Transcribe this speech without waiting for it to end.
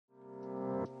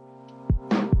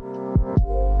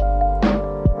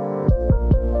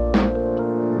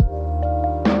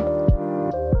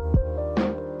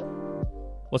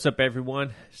What's up,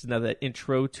 everyone? This is another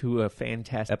intro to a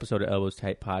fantastic episode of Elbows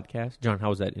Tight Podcast. John, how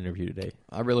was that interview today?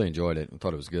 I really enjoyed it. I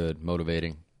thought it was good,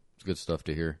 motivating. It's good stuff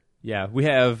to hear. Yeah, we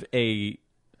have a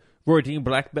Roy Dean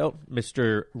black belt,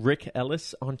 Mr. Rick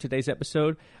Ellis, on today's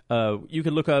episode. You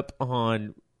can look up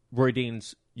on Roy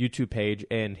Dean's YouTube page,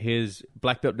 and his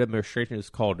black belt demonstration is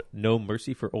called No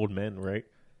Mercy for Old Men, right?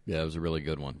 Yeah, it was a really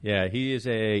good one. Yeah,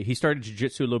 he started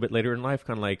jiu-jitsu a little bit later in life,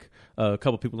 kind of like a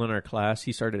couple people in our class.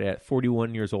 He started at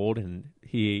 41 years old, and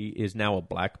he is now a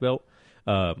black belt.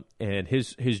 And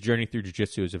his journey through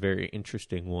jiu-jitsu is a very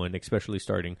interesting one, especially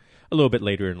starting a little bit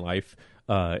later in life.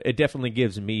 It definitely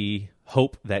gives me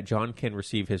hope that John can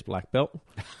receive his black belt.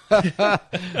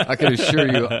 I can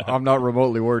assure you I'm not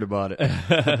remotely worried about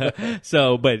it.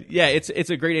 But yeah, it's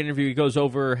a great interview. He goes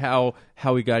over how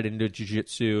he got into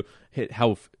jiu-jitsu,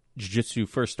 how jiu-jitsu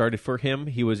first started for him.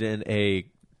 He was in a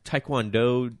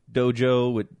Taekwondo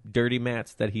dojo with dirty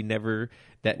mats that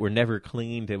were never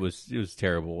cleaned. It was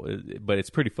terrible, but it's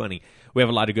pretty funny. We have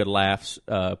a lot of good laughs.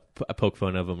 I poke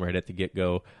fun of him right at the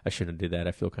get-go. I shouldn't do that.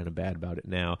 I feel kind of bad about it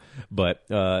now. But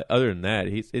other than that,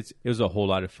 it was a whole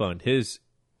lot of fun.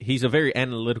 He's a very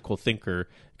analytical thinker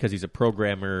because he's a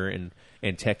programmer and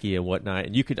techie and whatnot.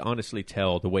 And you could honestly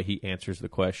tell the way he answers the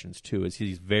questions too is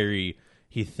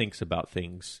he thinks about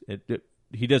things.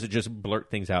 He doesn't just blurt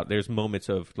things out. There's moments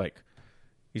of like,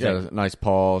 a nice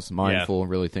pause, mindful, and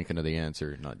really thinking of the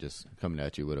answer, not just coming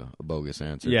at you with a bogus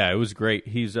answer. Yeah, it was great.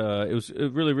 It was a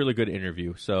really, really good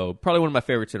interview. So probably one of my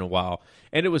favorites in a while.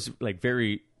 And it was like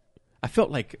I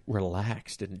felt like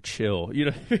relaxed and chill. You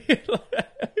know what I mean?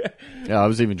 Yeah, I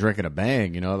was even drinking a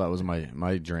Bang. That was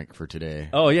my drink for today.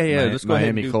 Oh, yeah. Let's go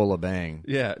Miami Cola Bang.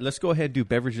 Yeah, let's go ahead and do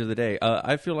beverage of the day.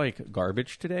 I feel like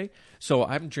garbage today, so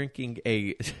I'm drinking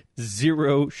a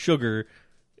zero sugar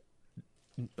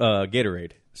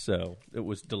Gatorade. So it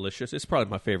was delicious. It's probably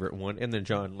my favorite one. And then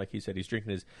John, like he said, he's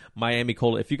drinking his Miami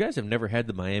Cola. If you guys have never had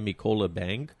the Miami Cola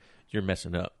Bang, you're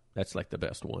messing up. That's like the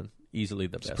best one. Easily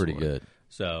the best one. It's pretty good.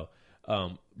 So,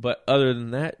 but other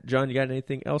than that, John, you got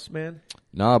anything else, man?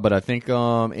 No, but I think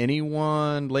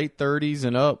anyone late 30s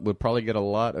and up would probably get a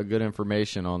lot of good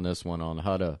information on this one, on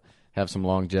how to have some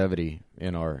longevity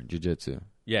in our jiu-jitsu.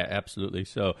 Yeah, absolutely.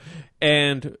 So,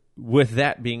 and with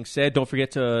that being said, don't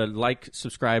forget to like,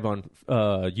 subscribe on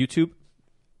YouTube.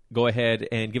 Go ahead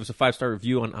and give us a 5-star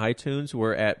review on iTunes.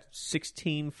 We're at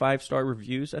 16 5-star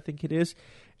reviews, I think it is,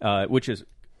 which is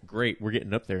great. We're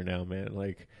getting up there now, man.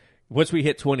 Like, once we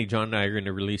hit 20, John and I are going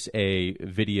to release a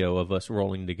video of us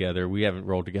rolling together. We haven't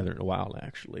rolled together in a while,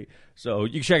 actually. So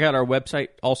you can check out our website,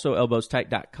 also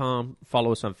elbowstight.com.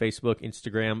 Follow us on Facebook,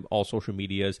 Instagram, all social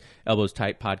medias, Elbows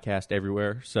Tight Podcast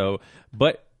everywhere.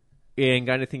 And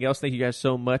got anything else? Thank you guys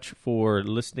so much for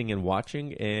listening and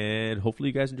watching, and hopefully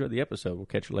you guys enjoyed the episode. We'll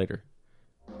catch you later.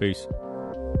 Peace.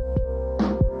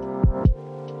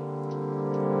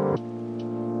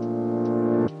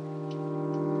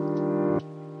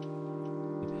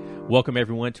 Welcome,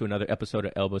 everyone, to another episode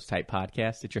of Elbows Tight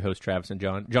Podcast. It's your host, Travis and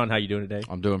John. John, how you doing today?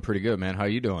 I'm doing pretty good, man. How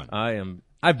you doing?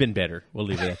 I've been better. We'll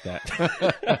leave it at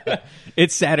that.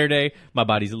 It's Saturday. My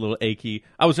body's a little achy.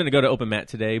 I was going to go to open mat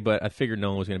today, but I figured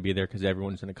no one was going to be there because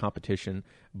everyone's in a competition.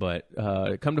 But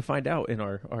come to find out, in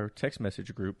our text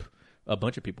message group, a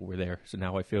bunch of people were there. So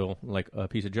now I feel like a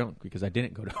piece of junk because I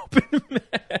didn't go to open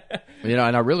mat. And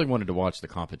I really wanted to watch the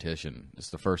competition.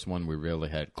 It's the first one we really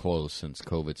had closed since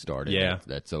COVID started. Yeah.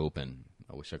 That's open.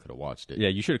 I wish I could have watched it. Yeah,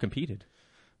 you should have competed.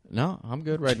 No, I'm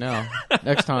good right now.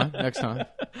 Next time.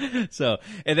 So,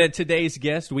 and then today's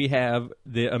guest, we have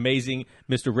the amazing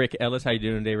Mr. Rick Ellis. How you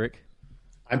doing today, Rick?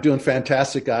 I'm doing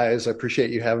fantastic, guys. I appreciate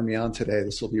you having me on today.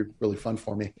 This will be really fun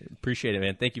for me. Appreciate it,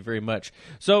 man. Thank you very much.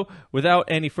 So, without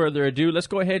any further ado, let's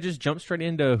go ahead and just jump straight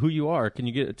into who you are. Can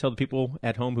you tell the people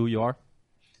at home who you are?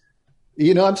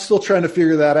 I'm still trying to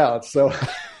figure that out. So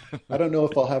I don't know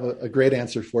if I'll have a great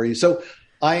answer for you. So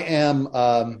I'm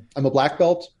a black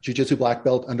belt, jiu-jitsu black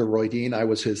belt under Roy Dean. I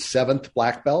was his 7th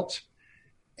black belt,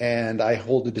 and I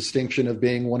hold the distinction of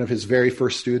being one of his very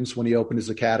first students when he opened his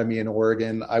academy in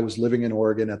Oregon. I was living in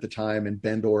Oregon at the time, in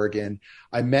Bend, Oregon.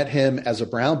 I met him as a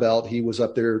brown belt. He was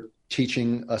up there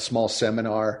teaching a small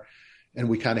seminar, and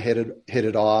we kind of hit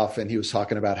it off, and he was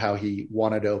talking about how he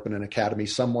wanted to open an academy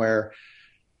somewhere.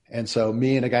 And so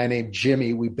me and a guy named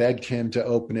Jimmy, we begged him to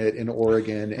open it in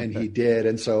Oregon, and he did.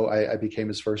 And so I became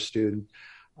his first student.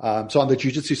 So on the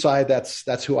jiu-jitsu side,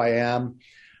 that's who I am.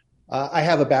 I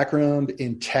have a background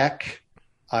in tech.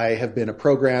 I have been a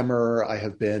programmer. I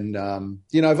have been,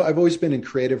 I've always been in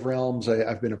creative realms.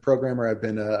 I've been a programmer. I've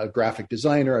been a graphic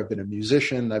designer. I've been a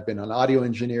musician. I've been an audio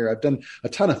engineer. I've done a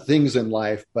ton of things in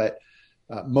life, but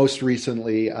most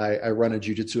recently, I run a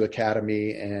jiu-jitsu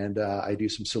academy, and I do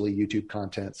some silly YouTube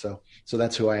content. So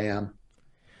that's who I am.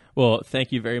 Well,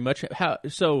 thank you very much.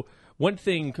 So one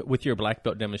thing with your black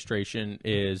belt demonstration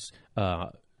is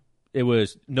it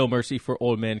was no mercy for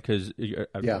old men because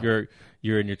you're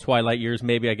in your twilight years.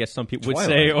 Maybe I guess some people would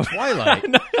say twilight.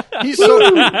 He's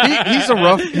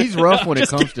rough when it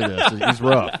comes to this. He's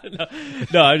rough.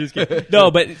 No, I'm just kidding.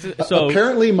 No, but so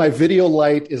apparently my video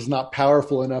light is not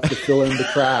powerful enough to fill in the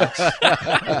cracks.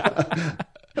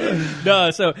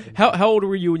 No, so how old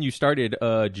were you when you started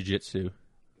jiu-jitsu?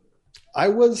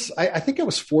 I think I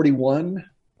was 41,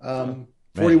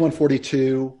 41,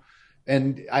 42.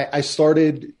 And I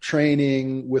started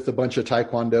training with a bunch of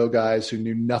Taekwondo guys who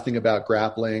knew nothing about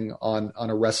grappling on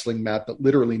a wrestling mat that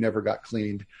literally never got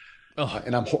cleaned. Oh.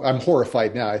 And I'm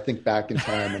horrified now. I think back in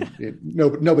time, and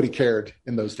nobody cared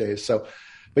in those days. So,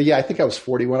 but yeah, I think I was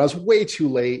 41. I was way too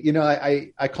late. You know,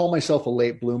 I call myself a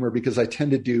late bloomer because I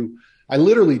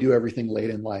literally do everything late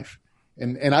in life.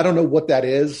 And I don't know what that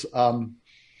is.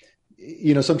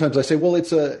 You know, sometimes I say, well,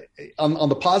 it's on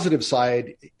the positive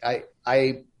side,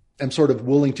 I am sort of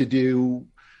willing to do,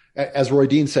 as Roy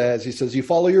Dean says, he says, you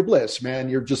follow your bliss, man.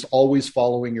 You're just always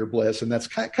following your bliss. And that's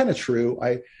kind of true.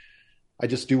 I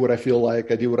just do what I feel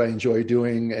like. I do what I enjoy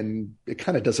doing. And it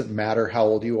kind of doesn't matter how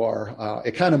old you are.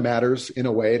 It kind of matters in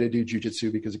a way to do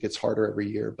jiu-jitsu because it gets harder every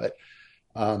year. But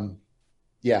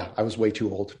yeah, I was way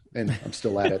too old and I'm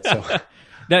still at it. So.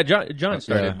 Now, John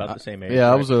started about the same age. Yeah,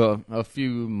 right? I was a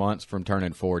few months from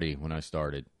turning 40 when I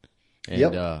started. And,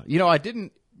 you know, it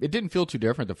didn't feel too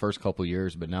different the first couple of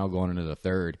years, but now going into the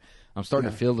third, I'm starting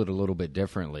to feel it a little bit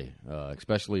differently,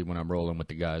 especially when I'm rolling with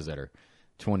the guys that are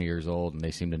 20 years old and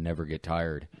they seem to never get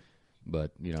tired.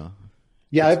 But, you know.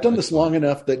 Yeah, I've done this long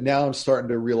enough that now I'm starting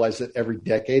to realize that every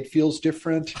decade feels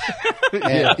different.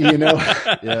 And, you know.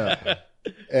 Yeah.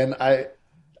 And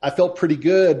I felt pretty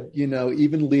good, you know,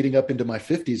 even leading up into my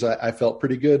 50s, I felt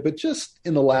pretty good. But just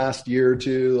in the last year or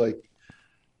two, like,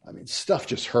 I mean, stuff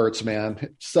just hurts,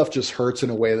 man. Stuff just hurts in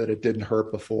a way that it didn't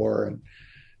hurt before. And,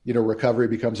 you know, recovery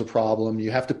becomes a problem.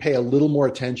 You have to pay a little more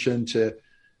attention to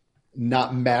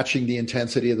not matching the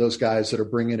intensity of those guys that are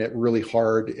bringing it really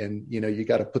hard. And, you know, you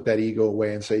got to put that ego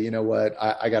away and say, you know what,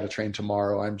 I got to train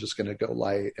tomorrow. I'm just going to go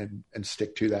light and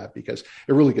stick to that because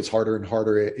it really gets harder and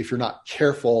harder if you're not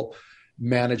careful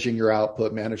managing your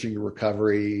output, managing your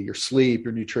recovery, your sleep,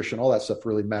 your nutrition, all that stuff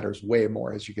really matters way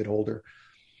more as you get older.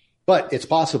 But it's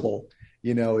possible,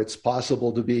 you know, it's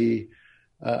possible to be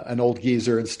an old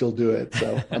geezer and still do it.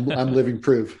 So I'm living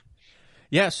proof.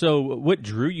 Yeah. So what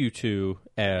drew you to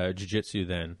jiu-jitsu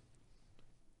then?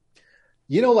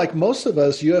 You know, like most of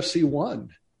us, UFC 1.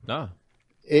 Ah.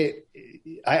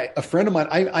 A friend of mine,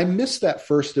 I missed that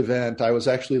first event. I was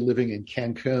actually living in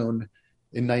Cancun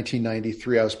in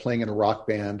 1993. I was playing in a rock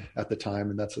band at the time,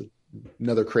 and that's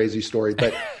another crazy story.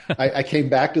 But I came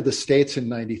back to the States in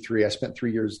 93. I spent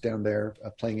 3 years down there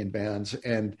playing in bands.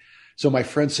 And so my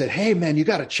friend said, hey, man, you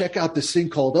got to check out this thing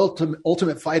called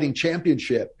Ultimate Fighting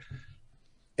Championship.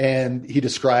 And he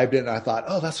described it, and I thought,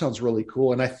 oh, that sounds really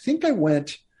cool. And I think I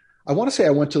want to say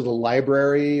I went to the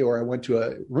library, or I went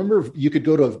to remember you could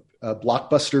go to a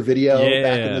Blockbuster Video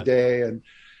back in the day and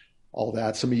all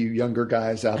that. Some of you younger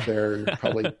guys out there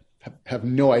probably have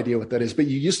no idea what that is, but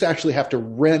you used to actually have to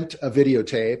rent a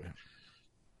videotape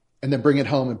and then bring it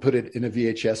home and put it in a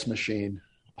VHS machine.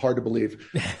 Hard to believe.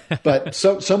 But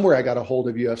somewhere I got a hold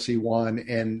of UFC 1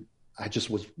 and I just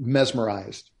was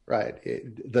mesmerized, right?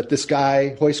 That this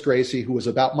guy, Hoist Gracie, who was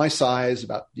about my size,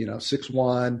 about,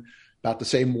 6'1", about the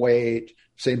same weight,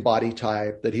 same body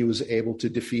type, that he was able to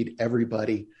defeat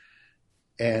everybody.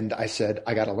 And I said,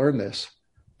 I got to learn this.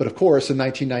 But of course, in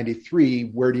 1993,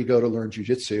 where do you go to learn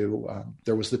jiu-jitsu?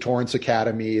 There was the Torrance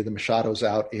Academy. The Machados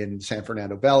out in San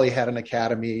Fernando Valley had an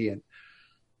academy. And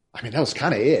I mean, that was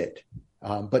kind of it.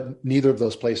 But neither of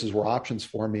those places were options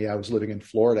for me. I was living in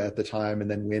Florida at the time,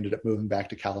 and then we ended up moving back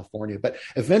to California. But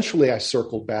eventually I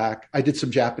circled back. I did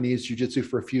some Japanese jiu-jitsu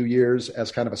for a few years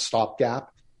as kind of a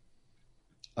stopgap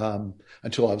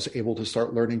until I was able to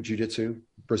start learning jiu-jitsu,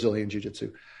 Brazilian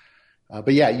jiu-jitsu.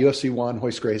 But yeah, UFC 1,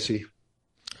 Hoist Gracie.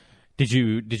 Did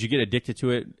you get addicted to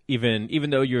it even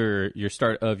though your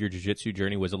start of your jiu-jitsu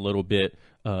journey was a little bit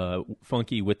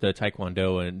funky with the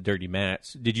taekwondo and dirty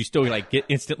mats? Did you still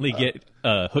instantly get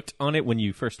hooked on it when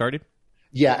you first started?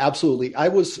 Yeah, absolutely.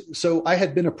 I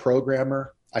had been a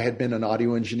programmer. I had been an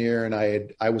audio engineer, and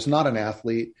I was not an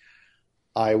athlete.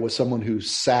 I was someone who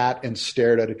sat and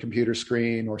stared at a computer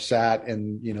screen, or sat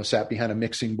behind a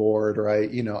mixing board, or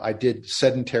I did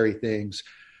sedentary things.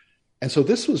 And so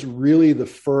this was really the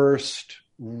first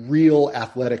real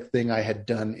athletic thing I had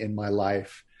done in my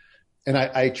life. And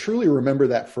I truly remember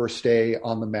that first day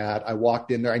on the mat. I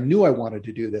walked in there. I knew I wanted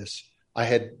to do this. I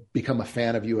had become a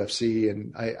fan of UFC,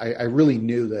 and I really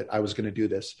knew that I was going to do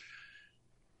this.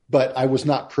 But I was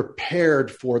not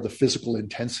prepared for the physical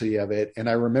intensity of it. And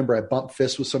I remember I bumped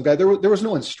fists with some guy. There was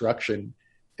no instruction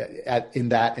in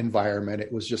that environment.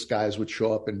 It was just guys would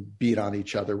show up and beat on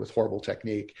each other with horrible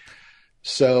technique.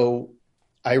 So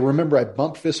I remember I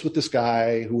bumped fists with this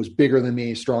guy who was bigger than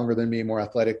me, stronger than me, more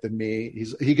athletic than me.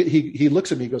 He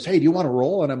looks at me, he goes, "Hey, do you want to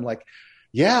roll?" And I'm like,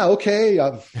 "Yeah, okay,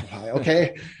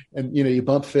 okay." And you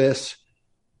bump fists,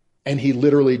 and he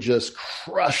literally just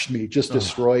crushed me, just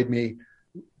destroyed me.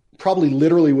 Probably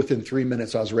literally within 3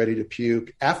 minutes, I was ready to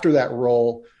puke. After that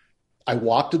roll, I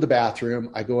walked to the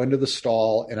bathroom. I go into the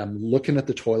stall, and I'm looking at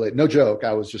the toilet. No joke.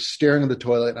 I was just staring at the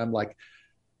toilet, and I'm like,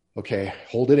 okay,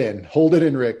 hold it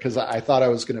in, Rick, because I thought I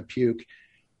was going to puke.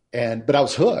 But I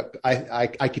was hooked.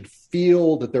 I could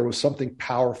feel that there was something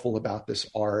powerful about this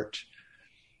art.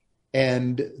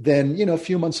 And then, a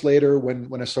few months later,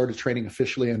 when I started training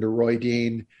officially under Roy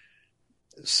Dean,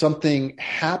 something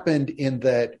happened in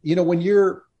that, when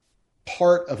you're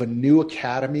part of a new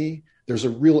academy, there's a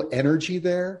real energy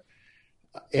there.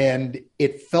 And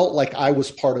it felt like I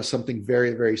was part of something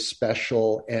very, very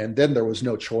special. And then there was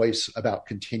no choice about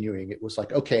continuing. It was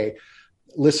like, okay,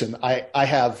 listen, I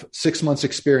have 6 months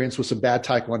experience with some bad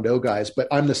Taekwondo guys, but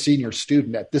I'm the senior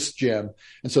student at this gym.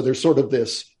 And so there's sort of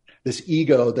this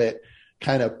ego that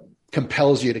kind of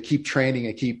compels you to keep training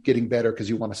and keep getting better because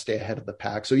you want to stay ahead of the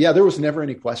pack. So yeah, there was never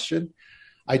any question.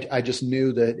 I just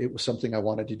knew that it was something I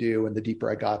wanted to do. And the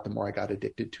deeper I got, the more I got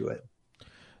addicted to it.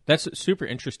 That's super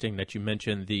interesting that you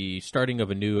mentioned the starting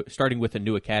with a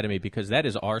new academy, because that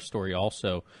is our story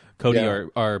also. Cody,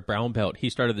 our brown belt, he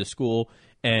started the school,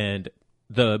 and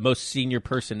the most senior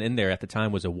person in there at the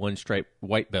time was a one-stripe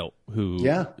white belt who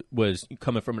was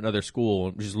coming from another school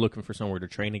and just looking for somewhere to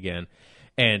train again.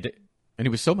 And he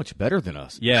was so much better than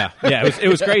us. Yeah, it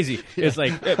was crazy. It's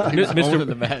like Mr.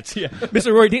 the mats. Yeah,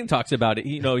 Mr. Roy Dean talks about it.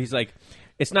 He's like,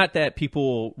 it's not that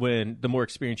people, when the more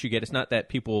experience you get, it's not that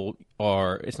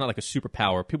it's not like a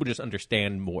superpower. People just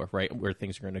understand more, right, where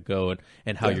things are going to go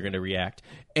and how you're going to react.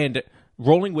 And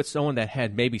rolling with someone that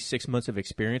had maybe 6 months of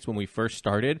experience when we first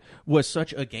started was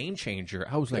such a game changer.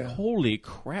 I was like, holy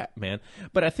crap, man.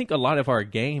 But I think a lot of our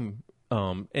game,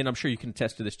 and I'm sure you can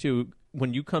attest to this too,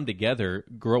 when you come together,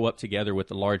 grow up together with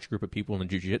a large group of people in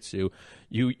jiu-jitsu,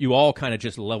 you all kind of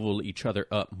just level each other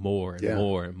up more and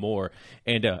more and more.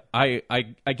 And I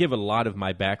give a lot of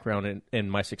my background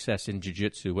and my success in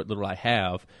jiu-jitsu, what little I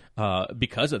have,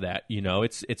 because of that.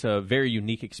 It's a very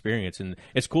unique experience, and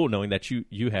it's cool knowing that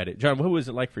you had it. John, what was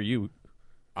it like for you?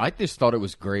 I just thought it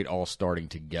was great all starting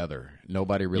together.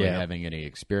 Nobody really having any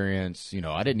experience.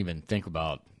 I didn't even think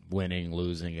about winning,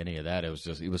 losing, any of that. It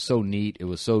was so neat. It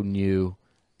was so new.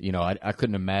 I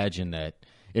couldn't imagine that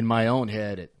in my own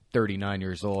head at 39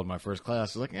 years old, my first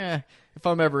class, I was like, if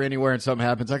I'm ever anywhere and something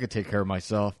happens, I could take care of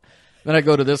myself. Then I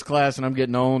go to this class and I'm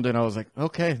getting owned, and I was like,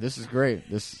 okay, this is great.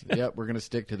 We're going to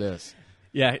stick to this.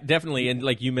 Yeah, definitely. And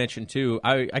like you mentioned too,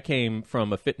 I came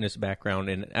from a fitness background,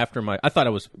 and I thought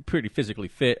I was pretty physically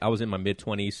fit. I was in my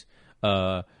mid-20s,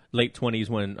 late 20s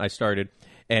when I started,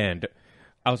 and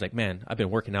I was like, man, I've been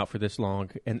working out for this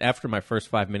long. And after my first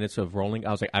 5 minutes of rolling,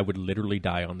 I was like, I would literally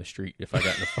die on the street if I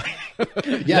got in a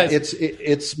fight. Yeah,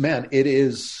 it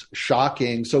is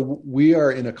shocking. So we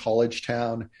are in a college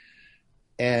town,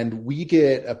 and we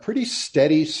get a pretty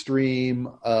steady stream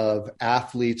of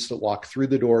athletes that walk through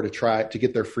the door to try to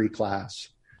get their free class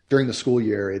during the school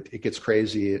year. It gets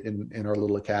crazy in our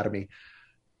little academy.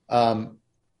 And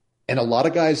a lot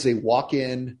of guys, they walk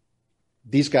in.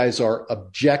 These guys are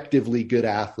objectively good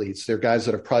athletes. They're guys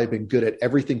that have probably been good at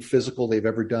everything physical they've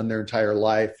ever done their entire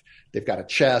life. They've got a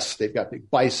chest, they've got big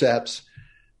biceps,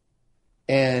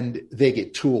 and they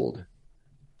get tooled.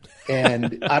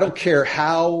 And I don't care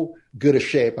how good a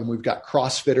shape. We've got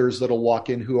CrossFitters that'll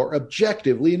walk in who are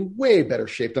objectively in way better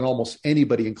shape than almost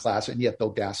anybody in class, and yet they'll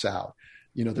gas out.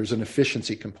 There's an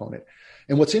efficiency component.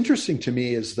 And what's interesting to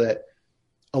me is that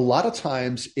a lot of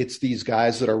times it's these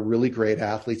guys that are really great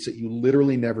athletes that you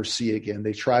literally never see again.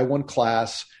 They try one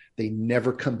class, they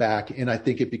never come back. And I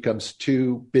think it becomes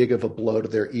too big of a blow to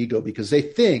their ego because they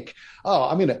think,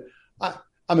 I'm going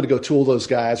to go tool those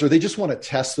guys, or they just want to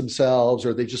test themselves,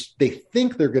 or they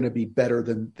think they're going to be better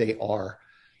than they are.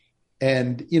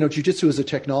 And, jiu-jitsu is a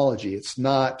technology. It's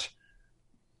not,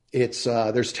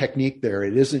 there's technique there.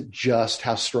 It isn't just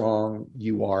how strong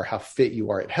you are, how fit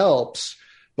you are. It helps.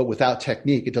 But without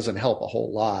technique, it doesn't help a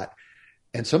whole lot.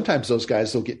 And sometimes those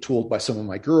guys, they'll get tooled by some of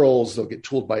my girls. They'll get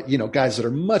tooled by, guys that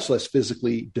are much less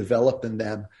physically developed than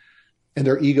them. and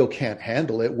their ego can't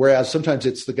handle it. Whereas sometimes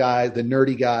it's the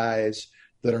nerdy guys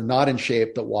that are not in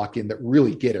shape that walk in that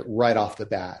really get it right off the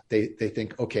bat. They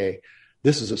think, okay,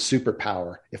 this is a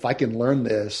superpower. If I can learn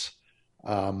this,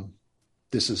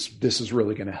 this is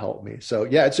really going to help me. So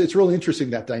yeah, it's really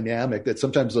interesting, that dynamic, that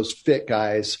sometimes those fit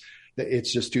guys,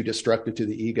 it's just too destructive to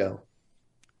the ego.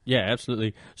 Yeah,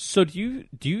 absolutely. So do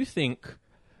you think,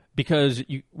 because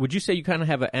would you say you kind of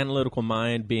have an analytical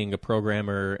mind, being a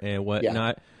programmer and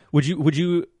whatnot? Yeah. Would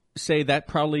you say that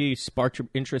probably sparked your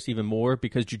interest even more,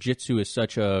 because jiu-jitsu is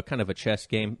such a kind of a chess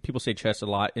game? People say chess a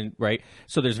lot, and right?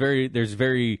 So there's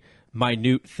very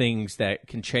minute things that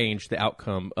can change the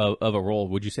outcome of a roll.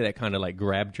 Would you say that kind of like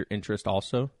grabbed your interest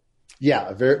also?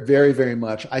 Yeah, very, very, very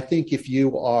much. I think if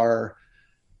you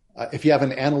have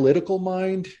an analytical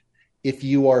mind, if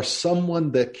you are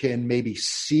someone that can maybe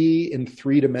see in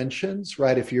 3 dimensions,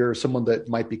 right? If you're someone that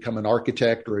might become an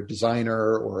architect or a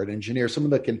designer or an engineer,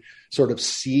 someone that can sort of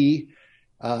see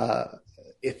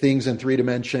things in 3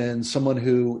 dimensions, someone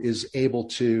who is able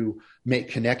to make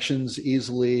connections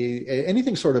easily,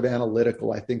 anything sort of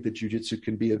analytical, I think that jiu-jitsu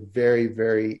can be a very,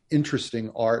 very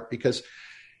interesting art, because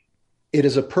it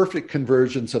is a perfect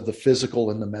convergence of the physical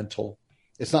and the mental.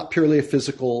 It's not purely a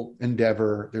physical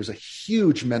endeavor. There's a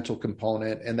huge mental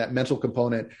component, and that mental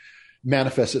component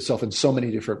manifests itself in so many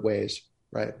different ways,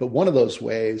 right? But one of those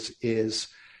ways is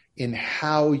in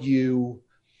how you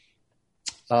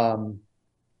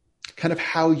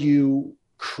how you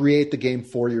create the game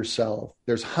for yourself.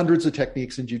 There's hundreds of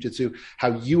techniques in jiu-jitsu.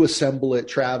 How you assemble it,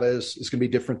 Travis, is going to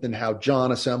be different than how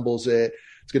John assembles it.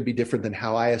 It's going to be different than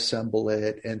how I assemble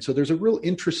it. And so there's a real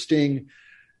interesting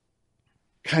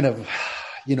kind of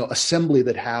assembly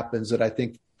that happens that I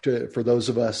think for those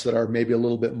of us that are maybe a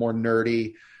little bit more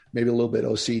nerdy, maybe a little bit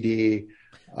OCD,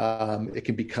 it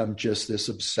can become just this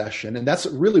obsession. And that's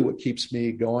really what keeps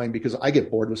me going, because I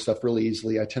get bored with stuff really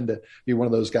easily. I tend to be one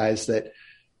of those guys that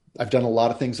I've done a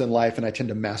lot of things in life, and I tend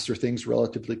to master things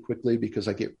relatively quickly because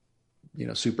I get,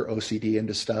 super OCD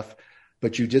into stuff.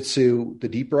 But jiu-jitsu, the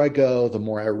deeper I go, the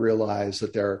more I realize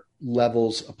that there are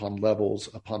levels upon levels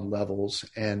upon levels.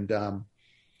 And,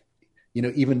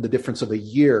 even the difference of a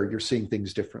year, you're seeing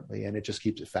things differently, and it just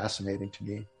keeps it fascinating to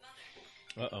me.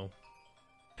 Uh-oh.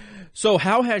 So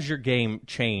how has your game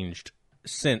changed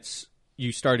since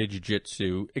you started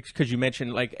jiu-jitsu? Because you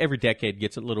mentioned like every decade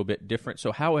gets a little bit different.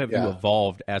 So how have you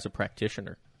evolved as a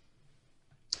practitioner?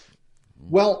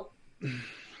 Well,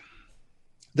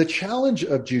 the challenge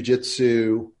of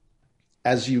jiu-jitsu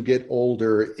as you get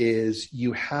older is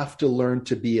you have to learn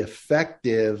to be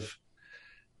effective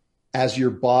as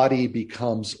your body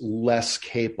becomes less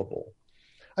capable.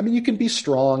 I mean, you can be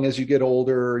strong as you get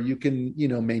older. You can,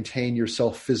 maintain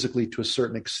yourself physically to a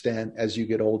certain extent as you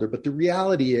get older. But the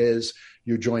reality is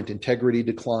your joint integrity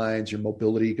declines, your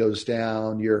mobility goes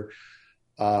down, your,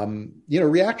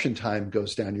 reaction time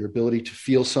goes down, your ability to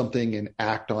feel something and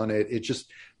act on it.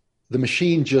 The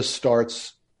machine just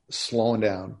starts slowing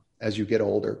down as you get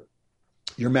older.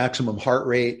 Your maximum heart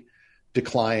rate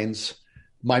declines.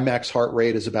 My max heart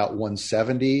rate is about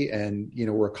 170, and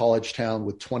we're a college town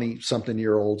with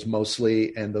 20-something-year-olds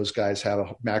mostly, and those guys have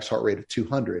a max heart rate of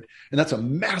 200, and that's a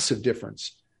massive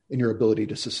difference in your ability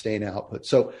to sustain output.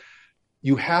 So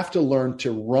you have to learn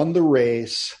to run the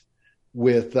race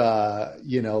with,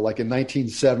 like a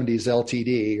 1970s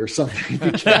LTD or something.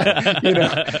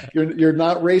 You're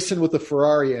not racing with a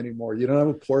Ferrari anymore. You don't have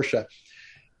a Porsche.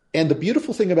 And the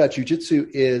beautiful thing about jiu-jitsu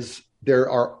is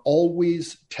there are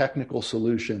always technical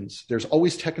solutions. There's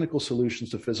always technical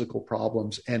solutions to physical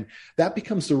problems. And that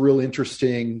becomes the real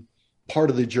interesting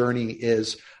part of the journey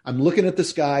is I'm looking at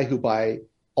this guy who by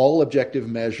all objective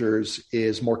measures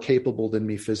is more capable than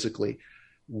me physically.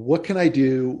 What can I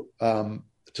do to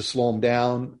slow him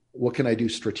down? What can I do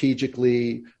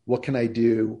strategically? What can I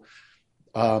do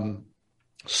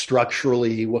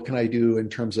structurally? What can I do in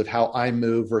terms of how I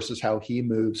move versus how he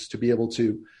moves to be able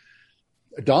to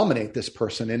dominate this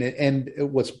person? And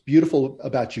what's beautiful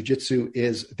about jiu-jitsu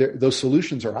is those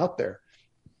solutions are out there.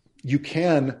 You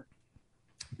can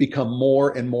become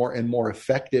more and more and more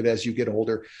effective as you get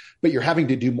older, but you're having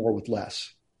to do more with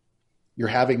less. You're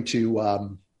having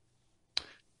to,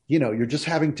 you're just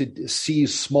having to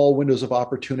seize small windows of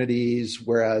opportunities,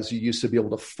 whereas you used to be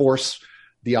able to force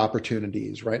the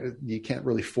opportunities, right? You can't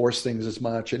really force things as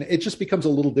much. And it just becomes a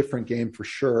little different game for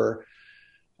sure.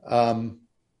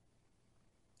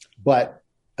 But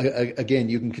again,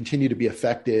 you can continue to be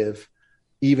effective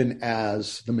even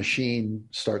as the machine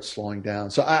starts slowing down.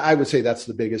 So I would say that's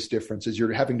the biggest difference is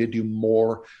you're having to do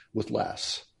more with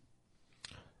less.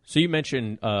 So you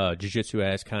mentioned jiu-jitsu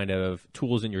as kind of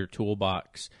tools in your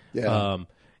toolbox. Yeah.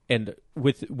 And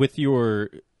with your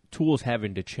tools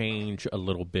having to change a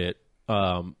little bit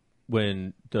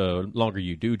when the longer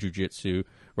you do jiu-jitsu,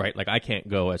 right? Like I can't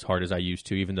go as hard as I used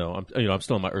to, even though I'm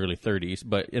still in my early 30s.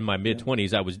 But in my mid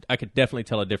 20s, I could definitely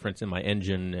tell a difference in my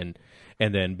engine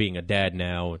and then being a dad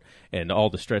now and all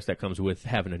the stress that comes with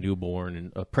having a newborn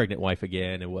and a pregnant wife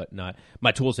again and whatnot.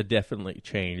 My tools have definitely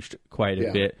changed quite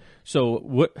a bit.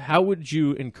 So how would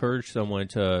you encourage someone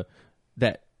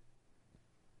that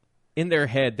in their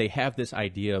head they have this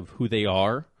idea of who they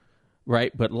are,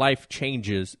 right? But life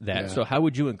changes that. Yeah. So how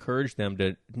would you encourage them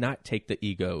to not take the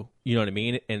ego, you know what I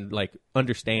mean? And like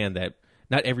understand that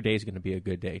not every day is going to be a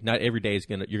good day. Not every day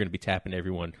you're going to be tapping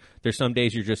everyone. There's some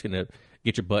days you're just going to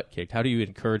get your butt kicked. How do you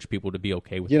encourage people to be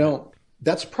okay with that? You know,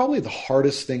 that's probably the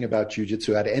hardest thing about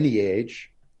jiu-jitsu at any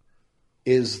age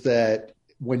is that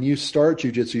when you start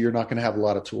jiu-jitsu, you're not going to have a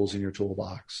lot of tools in your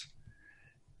toolbox.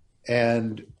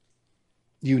 And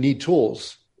you need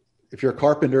tools. If you're a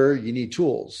carpenter, you need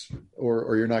tools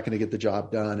or you're not going to get the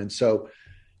job done. And so,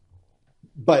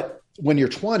 but when you're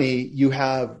 20, you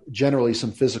have generally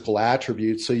some physical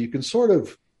attributes. So you can sort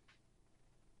of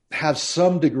have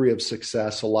some degree of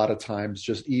success a lot of times,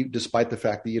 just despite the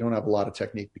fact that you don't have a lot of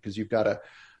technique because you've got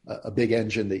a big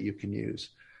engine that you can use.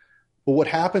 But what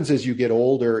happens as you get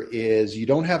older is you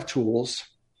don't have tools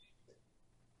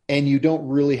and you don't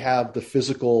really have the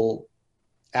physical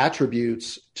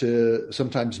attributes to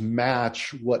sometimes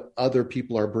match what other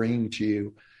people are bringing to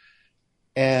you.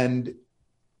 And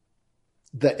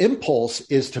the impulse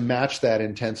is to match that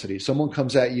intensity. Someone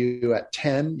comes at you at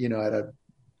 10, you know, at a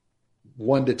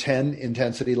 1 to 10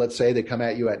 intensity, let's say they come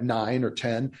at you at 9 or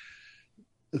 10.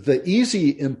 The easy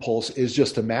impulse is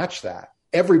just to match that.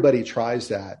 Everybody tries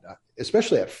that,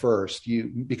 especially at first,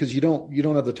 because you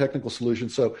don't have the technical solution.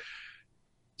 So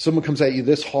someone comes at you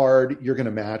this hard, you're going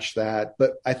to match that.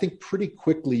 But I think pretty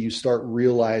quickly you start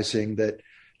realizing that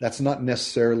that's not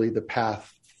necessarily the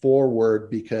path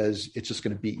forward because it's just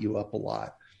going to beat you up a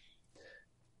lot.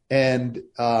 And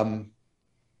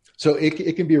so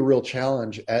it can be a real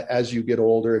challenge as you get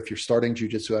older. If you're starting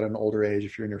jiu-jitsu at an older age,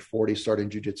 if you're in your 40s starting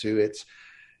jiu-jitsu, it's,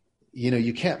 you know,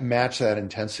 you can't match that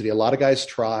intensity. A lot of guys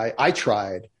try. I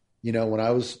tried, you know, when I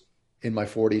was in my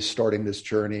 40s starting this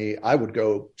journey, I would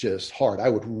go just hard. I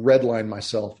would redline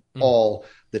myself all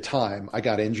the time. I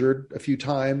got injured a few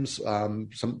times,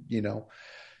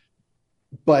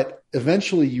 but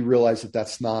eventually you realize that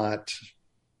that's not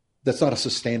a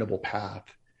sustainable path.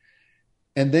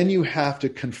 And then you have to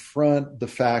confront the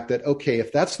fact that, okay,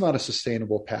 if that's not a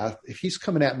sustainable path, if he's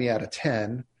coming at me at a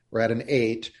 10 or at an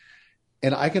 8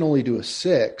 and I can only do a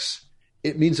 6,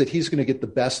 it means that he's going to get the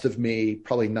best of me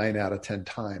probably 9 out of 10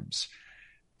 times.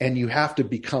 And you have to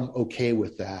become okay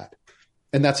with that.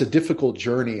 And that's a difficult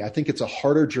journey. I think it's a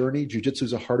harder journey. Jiu-jitsu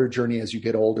is a harder journey as you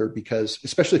get older because,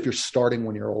 especially if you're starting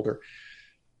when you're older,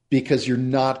 because you're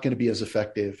not going to be as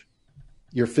effective.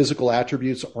 Your physical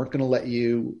attributes aren't going to let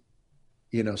you,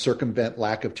 circumvent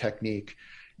lack of technique.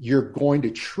 You're going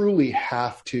to truly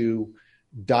have to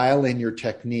dial in your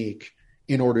technique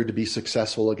in order to be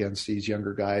successful against these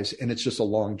younger guys. And it's just a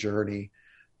long journey.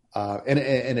 And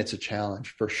it's a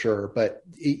challenge for sure, but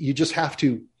you just have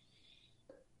to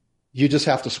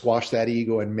squash that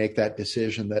ego and make that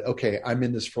decision that, okay, I'm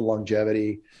in this for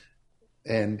longevity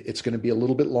and it's going to be a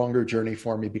little bit longer journey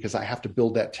for me because I have to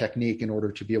build that technique in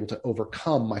order to be able to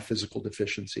overcome my physical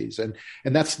deficiencies. And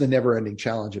that's the never ending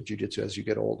challenge of jiu-jitsu as you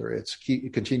get older. It's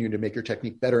continuing to make your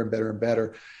technique better and better and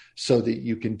better so that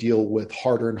you can deal with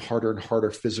harder and harder and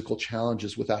harder physical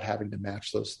challenges without having to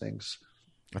match those things.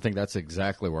 I think that's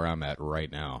exactly where I'm at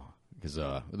right now because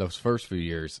those first few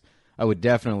years, I would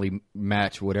definitely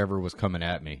match whatever was coming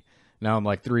at me. Now I'm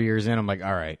like 3 years in, I'm like,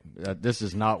 all right, this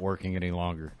is not working any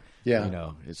longer.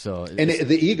 Yeah.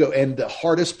 The ego, and the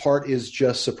hardest part is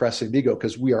just suppressing the ego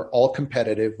because we are all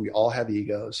competitive. We all have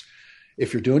egos.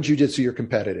 If you're doing jiu-jitsu, you're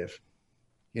competitive.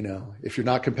 If you're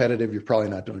not competitive, you're probably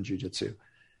not doing jiu-jitsu.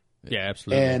 Yeah,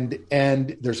 absolutely.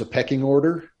 And there's a pecking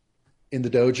order in the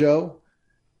dojo.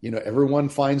 Everyone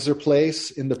finds their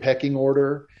place in the pecking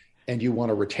order, and you want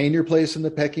to retain your place in the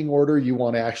pecking order. You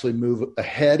want to actually move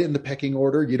ahead in the pecking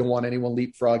order. You don't want anyone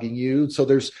leapfrogging you. So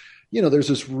there's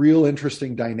this real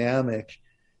interesting dynamic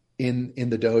in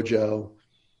the dojo.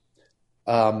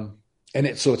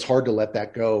 So it's hard to let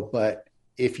that go. But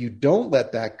if you don't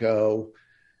let that go,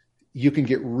 you can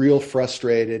get real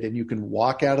frustrated and you can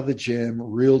walk out of the gym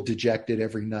real dejected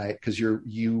every night because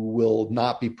you will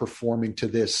not be performing to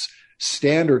this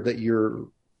standard that you're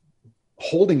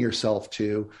holding yourself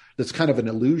to. That's kind of an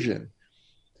illusion.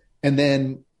 And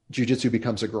then jiu-jitsu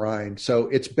becomes a grind. So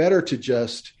it's better to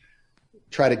just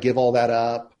try to give all that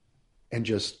up and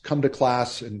just come to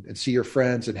class and see your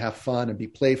friends and have fun and be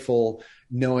playful,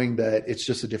 knowing that it's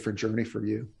just a different journey for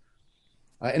you.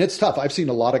 And it's tough. I've seen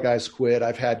a lot of guys quit.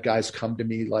 I've had guys come to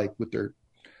me like with their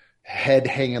head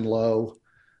hanging low.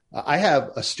 I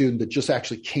have a student that just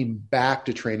actually came back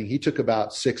to training. He took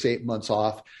about 6-8 months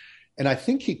off. And I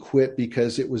think he quit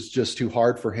because it was just too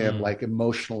hard for him, like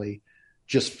emotionally,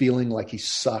 just feeling like he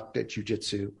sucked at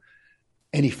jiu-jitsu.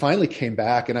 And he finally came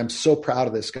back. And I'm so proud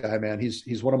of this guy, man.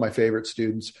 He's one of my favorite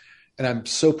students. And I'm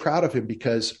so proud of him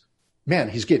because, man,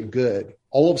 he's getting good.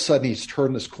 All of a sudden he's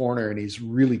turned this corner and he's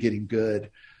really getting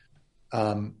good.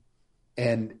 And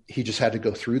he just had to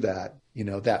go through that,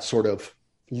 that sort of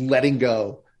letting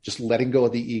go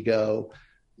of the ego,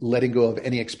 letting go of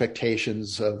any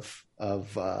expectations of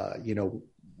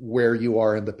where you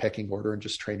are in the pecking order, and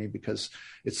just training because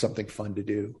it's something fun to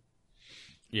do.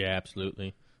 Yeah,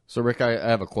 absolutely. So, Rick, I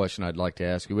have a question I'd like to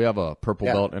ask you. We have a purple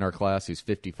belt in our class. He's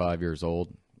 55 years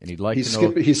old, and he'd like to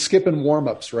know. He's skipping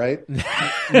warm-ups, right?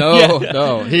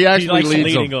 No. He actually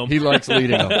leads them. He likes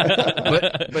leading them.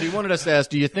 But he wanted us to ask,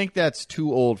 do you think that's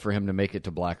too old for him to make it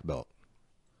to black belt?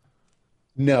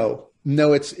 No,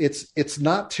 it's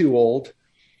not too old.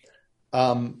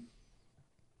 No,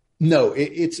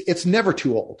 it's never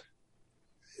too old,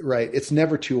 right? It's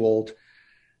never too old.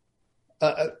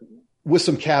 With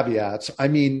some caveats. I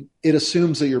mean, it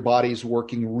assumes that your body's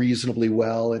working reasonably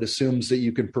well. It assumes that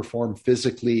you can perform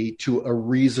physically to a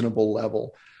reasonable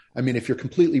level. I mean, if you're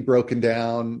completely broken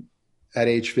down at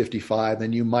age 55,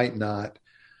 then you might not.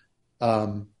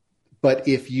 But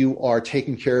if you are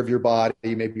taking care of your body,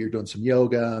 maybe you're doing some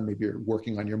yoga, maybe you're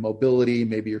working on your mobility,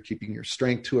 maybe you're keeping your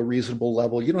strength to a reasonable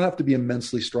level. You don't have to be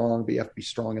immensely strong, but you have to be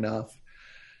strong enough.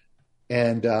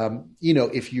 And,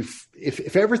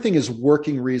 if everything is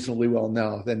working reasonably well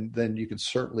now, then you can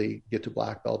certainly get to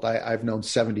black belt. I've known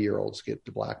 70-year-olds get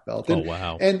to black belt. And, oh,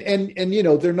 wow. And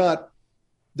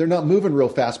they're not moving real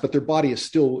fast, but their body is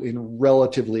still in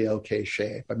relatively okay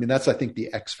shape. I mean, that's, I think,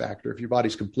 the X factor. If your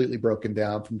body's completely broken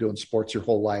down from doing sports your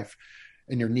whole life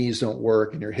and your knees don't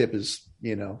work and your hip is,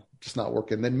 just not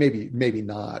working, then maybe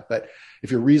not. But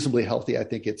if you're reasonably healthy, I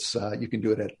think it's, you can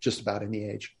do it at just about any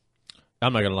age.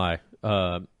 I'm not going to lie.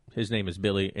 His name is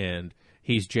Billy, and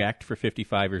he's jacked for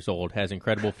 55 years old, has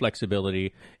incredible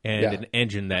flexibility, and an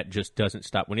engine that just doesn't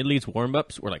stop. When he leads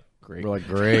warm-ups, we're like, great.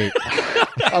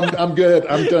 I'm good.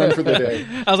 I'm done for the day.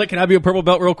 I was like, can I be a purple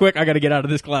belt real quick? I got to get out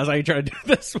of this class. I ain't trying to do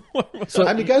this. So,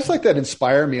 I mean, guys like that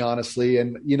inspire me, honestly.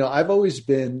 And,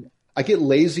 I get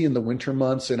lazy in the winter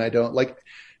months, and I don't like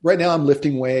right now I'm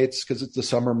lifting weights because it's the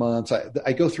summer months.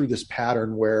 I go through this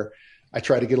pattern where I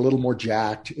try to get a little more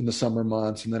jacked in the summer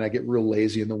months, and then I get real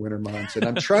lazy in the winter months. And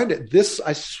I'm trying to,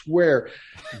 I swear,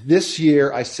 this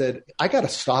year I said, I got to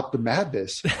stop the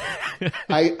madness.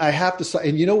 I have to stop.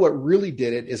 And you know what really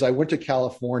did it is I went to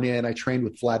California and I trained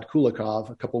with Vlad Kulikov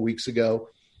a couple of weeks ago.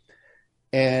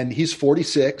 And he's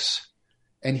 46.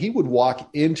 And he would walk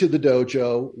into the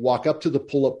dojo, walk up to the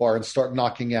pull-up bar and start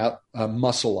knocking out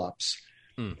muscle-ups.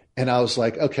 And I was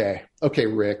like, okay,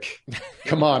 Rick,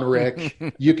 come on, Rick,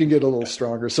 you can get a little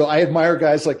stronger. So I admire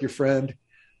guys like your friend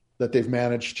that they've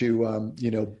managed to,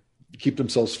 keep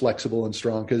themselves flexible and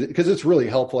strong because it's really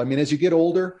helpful. I mean, as you get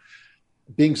older,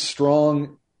 being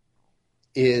strong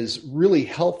is really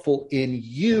helpful in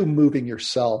you moving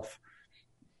yourself.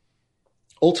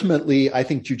 Ultimately, I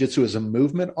think jiu-jitsu is a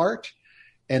movement art.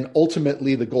 And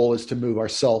ultimately, the goal is to move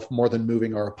ourselves more than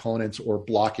moving our opponents or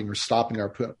blocking or stopping our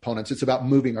opponents. It's about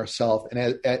moving ourselves.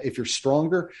 And if you're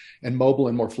stronger and mobile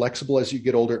and more flexible as you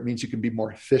get older, it means you can be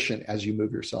more efficient as you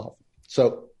move yourself.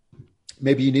 So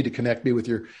maybe you need to connect me with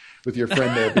your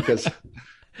friend there because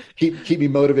keep me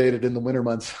motivated in the winter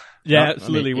months. Yeah,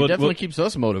 absolutely. He definitely keeps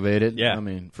us motivated. Yeah. I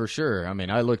mean, for sure. I mean,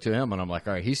 I look to him and I'm like,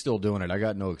 all right, he's still doing it. I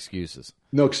got no excuses.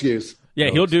 No excuse. Yeah,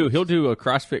 he'll do a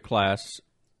CrossFit class.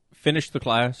 Finish the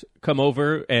class, come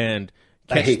over, and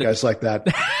I hate guys like that.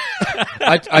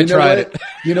 I tried it.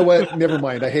 You know what? Never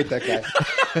mind. I hate that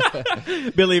guy.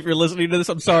 Billy, if you're listening to this,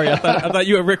 I'm sorry. I thought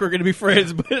you and Rick were going to be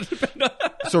friends, but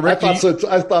so Rick, I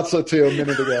thought so too a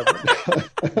minute ago.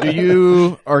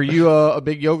 Are you a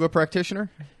big yoga practitioner?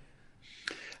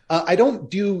 I don't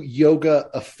do yoga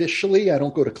officially. I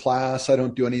don't go to class. I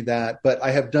don't do any of that. But I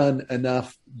have done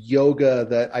enough yoga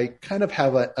that I kind of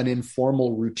have an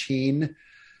informal routine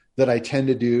that I tend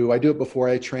to do. I do it before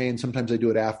I train. Sometimes I do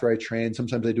it after I train.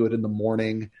 Sometimes I do it in the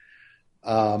morning.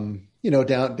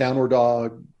 Downward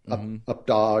dog, up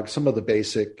dog, some of the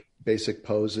basic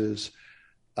poses.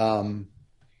 And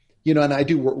I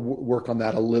do work on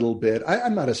that a little bit.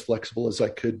 I'm not as flexible as I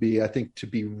could be. I think to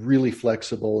be really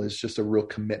flexible is just a real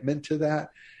commitment to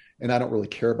that. and I don't really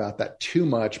care about that too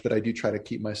much, but I do try to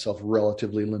keep myself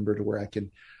relatively limber to where I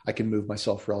can move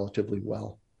myself relatively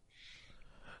well.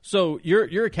 So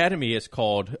your academy is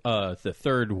called the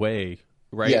Third Way,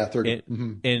 right? Yeah, Third.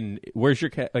 And where's your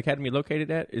academy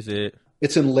located at? Is it?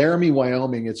 It's in Laramie,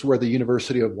 Wyoming. It's where the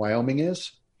University of Wyoming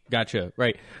is. Gotcha.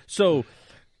 Right. So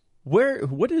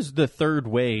what does the Third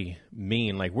Way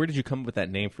mean? Like, where did you come up with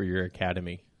that name for your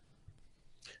academy?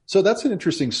 So that's an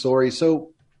interesting story.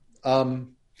 So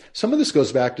some of this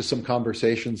goes back to some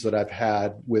conversations that I've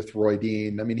had with Roy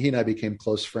Dean. I mean, he and I became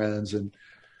close friends, and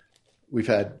we've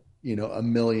had, a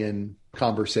million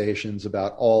conversations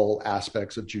about all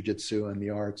aspects of jiu-jitsu and the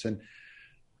arts. And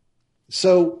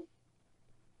so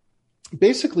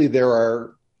basically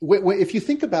if you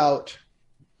think about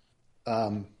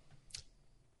some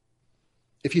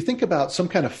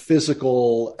kind of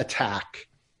physical attack,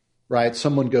 right?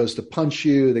 Someone goes to punch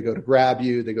you, they go to grab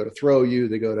you, they go to throw you,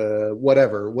 they go to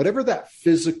whatever that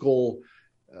physical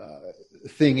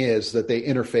thing is that they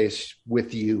interface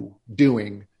with you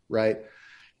doing, right?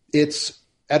 It's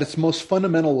at its most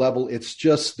fundamental level, it's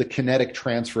just the kinetic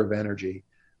transfer of energy,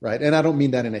 right? And I don't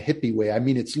mean that in a hippie way. I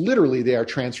mean, it's literally they are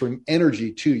transferring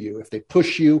energy to you. If they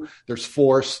push you, there's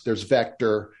force, there's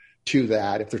vector to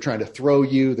that. If they're trying to throw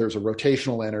you, there's a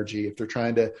rotational energy. If they're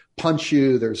trying to punch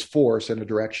you, there's force and a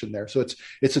direction there. So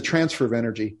it's a transfer of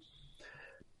energy.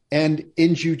 And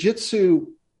in jiu-jitsu,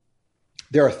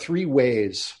 there are 3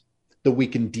 ways that we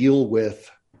can deal with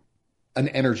an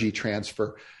energy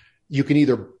transfer. You can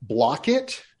either block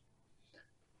it,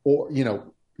 or,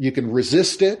 you can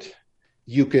resist it,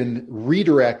 you can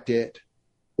redirect it,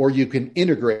 or you can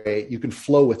integrate, you can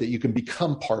flow with it, you can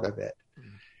become part of it.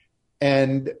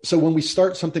 And so when we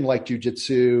start something like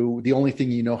jiu-jitsu, the only thing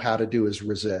you know how to do is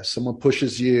resist. Someone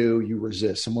pushes you, you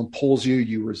resist. Someone pulls you,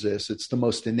 you resist. It's the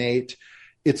most innate.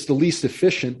 It's the least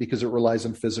efficient because it relies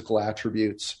on physical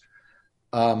attributes.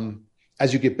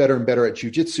 As you get better and better at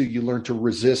jiu-jitsu, you learn to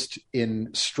resist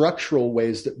in structural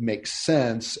ways that make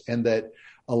sense and that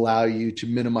allow you to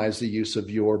minimize the use of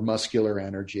your muscular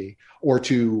energy, or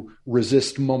to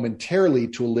resist momentarily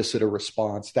to elicit a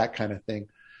response, that kind of thing.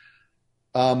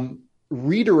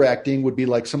 Redirecting would be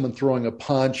like someone throwing a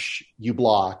punch, you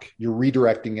block, you're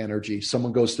redirecting energy.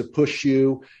 Someone goes to push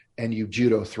you and you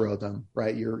judo throw them,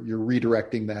 right? You're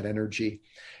redirecting that energy.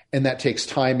 And that takes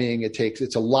timing.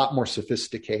 It's a lot more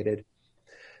sophisticated.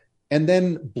 And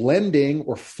then blending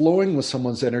or flowing with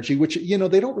someone's energy, which,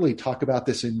 they don't really talk about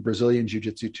this in Brazilian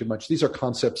jiu-jitsu too much. These are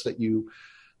concepts that you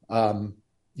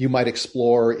might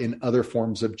explore in other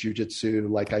forms of jiu-jitsu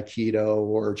like Aikido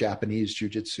or Japanese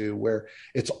jiu-jitsu, where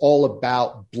it's all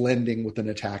about blending with an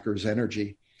attacker's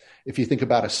energy. If you think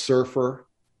about a surfer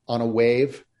on a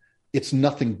wave, it's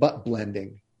nothing but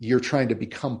blending. You're trying to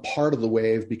become part of the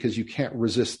wave because you can't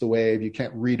resist the wave. You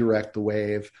can't redirect the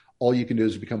wave. All you can do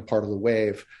is become part of the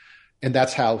wave. And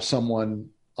that's how someone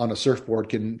on a surfboard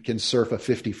can surf a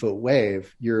 50-foot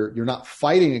wave. You're not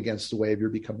fighting against the wave.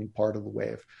 You're becoming part of the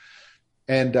wave.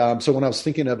 And so when I was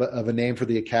thinking of a name for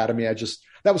the academy,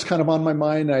 that was kind of on my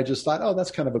mind. I just thought, that's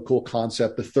kind of a cool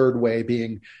concept. The third way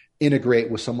being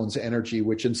integrate with someone's energy,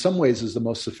 which in some ways is the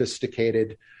most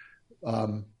sophisticated.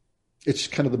 It's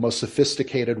kind of the most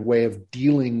sophisticated way of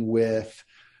dealing with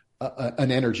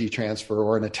an energy transfer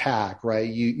or an attack,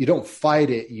 right? You don't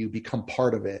fight it, you become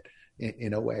part of it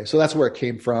in a way. So that's where it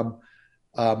came from.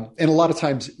 And a lot of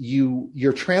times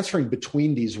you're transferring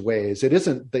between these ways. It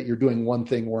isn't that you're doing one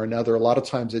thing or another. A lot of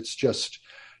times it's just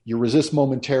you resist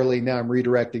momentarily. Now I'm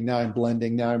redirecting. Now I'm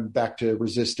blending. Now I'm back to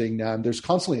resisting. There's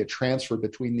constantly a transfer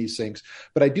between these things.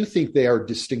 But I do think they are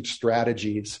distinct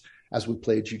strategies as we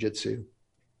play jiu-jitsu.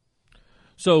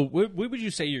 So what would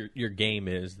you say your game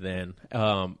is then?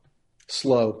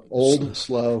 Slow,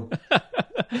 slow.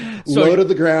 Low to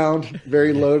the ground,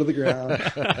 very low to the ground.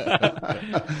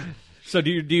 So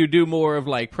do you do more of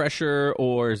like pressure,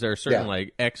 or is there a certain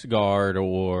like X guard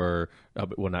or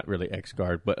well, not really X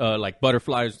guard, but like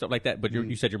butterflies and stuff like that? But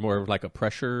you said you're more of like a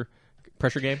pressure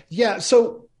game. Yeah.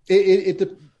 So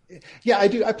I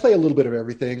do. I play a little bit of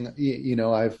everything.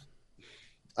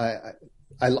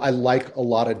 I like a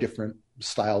lot of different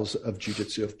styles of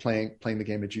jiu-jitsu, of playing the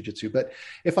game of jiu-jitsu. But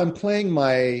if I'm playing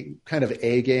my kind of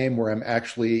A game, where I'm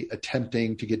actually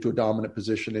attempting to get to a dominant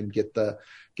position and get the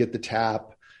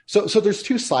tap. So there's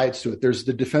 2 sides to it. There's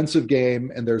the defensive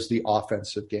game and there's the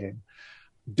offensive game.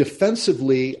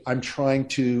 Defensively, I'm trying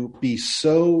to be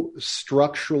so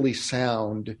structurally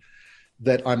sound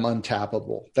that I'm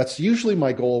untappable. That's usually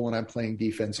my goal when I'm playing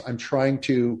defense. I'm trying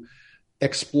to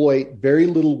exploit very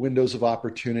little windows of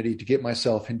opportunity to get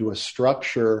myself into a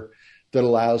structure that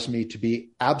allows me to be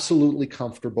absolutely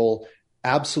comfortable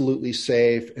absolutely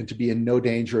safe and to be in no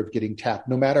danger of getting tapped,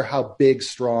 no matter how big,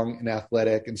 strong, and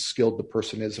athletic and skilled the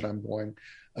person is that I'm going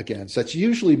against. That's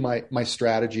usually my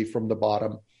strategy from the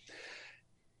bottom.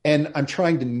 And I'm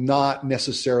trying to not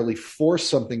necessarily force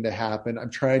something to happen. I'm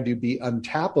trying to be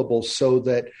untappable so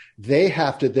that they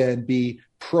have to then be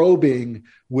probing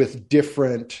with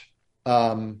different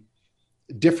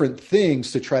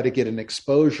things to try to get an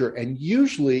exposure. And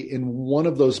usually in one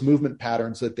of those movement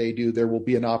patterns that they do, there will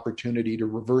be an opportunity to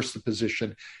reverse the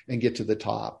position and get to the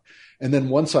top. And then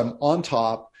once I'm on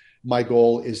top, my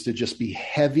goal is to just be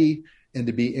heavy and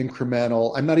to be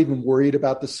incremental. I'm not even worried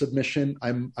about the submission.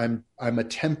 I'm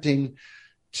attempting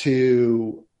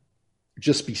to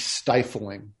just be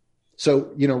stifling.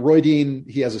 So, Roy Dean,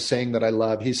 he has a saying that I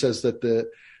love. He says that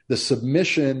the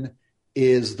submission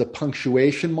is the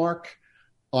punctuation mark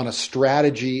on a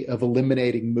strategy of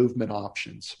eliminating movement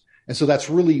options. And so that's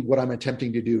really what I'm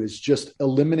attempting to do, is just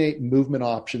eliminate movement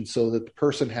options so that the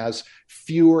person has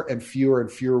fewer and fewer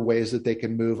and fewer ways that they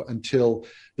can move until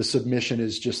the submission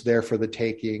is just there for the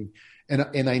taking.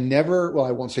 And I never, well,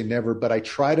 I won't say never, but I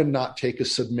try to not take a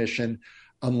submission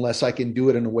unless I can do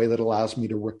it in a way that allows me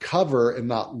to recover and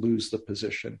not lose the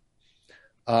position.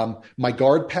 My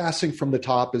guard passing from the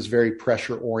top is very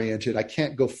pressure oriented. I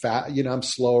can't go fast, I'm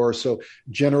slower. So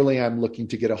generally I'm looking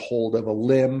to get a hold of a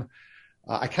limb.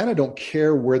 I kind of don't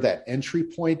care where that entry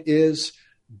point is,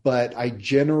 but I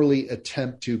generally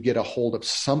attempt to get a hold of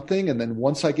something. And then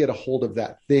once I get a hold of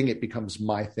that thing, it becomes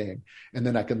my thing. And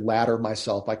then I can ladder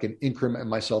myself. I can increment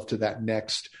myself to that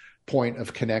next point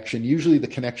of connection. Usually the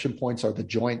connection points are the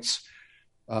joints,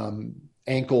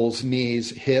 ankles,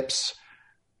 knees, hips,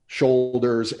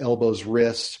 shoulders, elbows,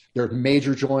 wrists. There are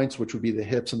major joints, which would be the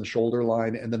hips and the shoulder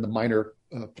line, and then the minor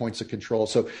points of control.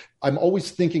 So I'm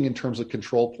always thinking in terms of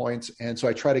control points. And so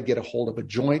I try to get a hold of a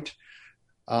joint,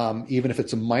 even if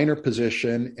it's a minor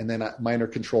position and then a minor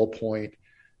control point.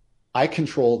 I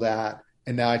control that.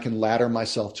 And now I can ladder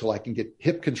myself till I can get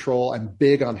hip control. I'm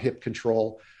big on hip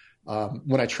control.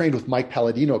 When I trained with Mike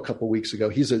Palladino a couple of weeks ago,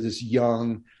 he's this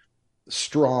young,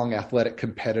 strong, athletic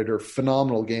competitor,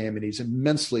 phenomenal game, and he's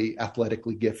immensely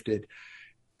athletically gifted.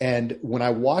 And when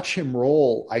I watch him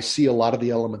roll, I see a lot of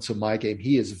the elements of my game.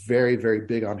 He is very, very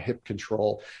big on hip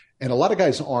control. And a lot of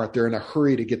guys aren't. They're in a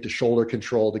hurry to get to shoulder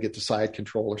control, to get to side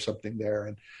control or something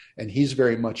there. And he's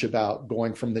very much about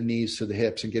going from the knees to the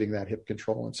hips and getting that hip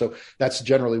control. And so that's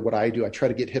generally what I do. I try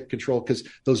to get hip control because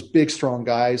those big, strong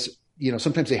guys,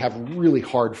 sometimes they have really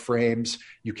hard frames.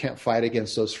 You can't fight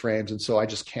against those frames. And so I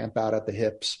just camp out at the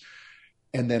hips.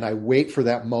 And then I wait for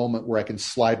that moment where I can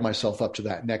slide myself up to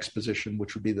that next position,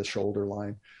 which would be the shoulder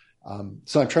line.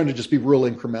 So I'm trying to just be real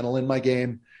incremental in my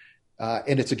game.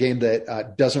 And it's a game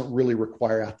that doesn't really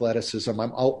require athleticism.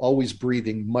 I'm always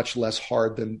breathing much less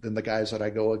hard than the guys that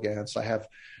I go against. I have,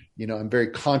 I'm very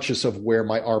conscious of where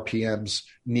my RPMs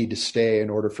need to stay in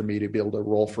order for me to be able to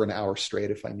roll for an hour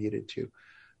straight if I needed to.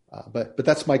 But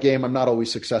that's my game. I'm not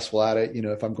always successful at it.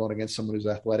 If I'm going against someone who's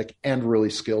athletic and really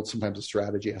skilled, sometimes the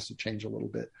strategy has to change a little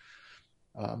bit.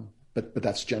 But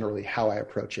that's generally how I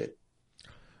approach it.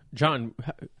 John,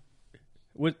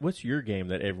 what's your game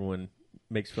that everyone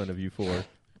makes fun of you for?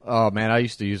 Oh, man, I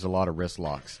used to use a lot of wrist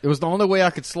locks. It was the only way I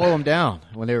could slow them down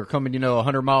when they were coming,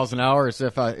 100 miles an hour. So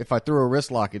if I threw a wrist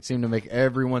lock, it seemed to make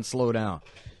everyone slow down.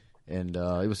 And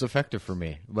it was effective for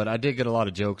me. But I did get a lot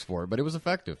of jokes for it, but it was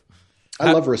effective.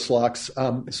 I love wrist locks.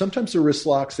 Sometimes the wrist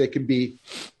locks, they can be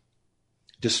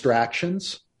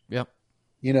distractions. Yep.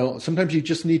 Sometimes you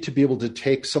just need to be able to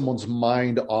take someone's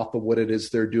mind off of what it is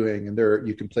they're doing. And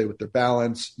you can play with their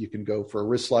balance. You can go for a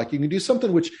wrist lock. You can do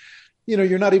something which,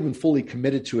 you're not even fully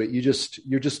committed to it. You're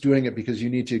just doing it because you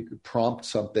need to prompt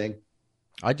something.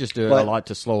 I just do it a lot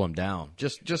to slow them down,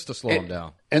 just to slow them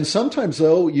down. And sometimes,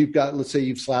 though, let's say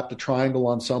you've slapped a triangle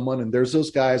on someone, and there's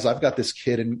those guys. I've got this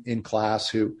kid in class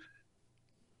who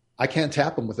I can't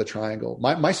tap him with a triangle.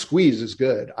 My squeeze is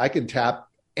good. I can tap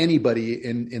anybody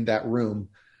in that room.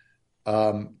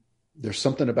 There's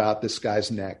something about this guy's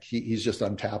neck. He's just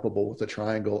untappable with a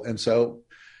triangle. And so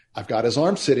I've got his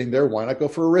arm sitting there. Why not go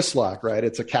for a wrist lock, right?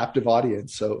 It's a captive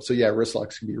audience. So yeah, wrist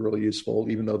locks can be really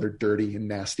useful, even though they're dirty and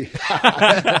nasty.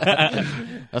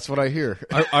 That's what I hear.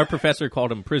 Our professor called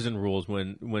them prison rules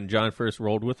when John first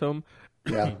rolled with him.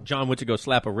 Yeah. John went to go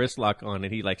slap a wrist lock on,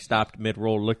 and he stopped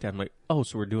mid-roll, looked at him like, "Oh,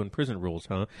 so we're doing prison rules,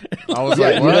 huh?" I was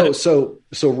like, "What?" So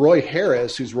Roy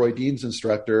Harris, who's Roy Dean's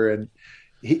instructor, and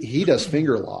he does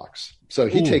finger locks. So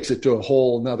he takes it to a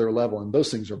whole nother level, and those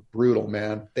things are brutal,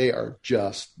 man. They are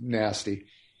just nasty.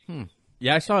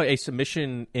 Yeah, I saw a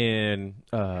submission in,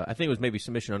 I think it was maybe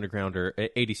Submission Underground or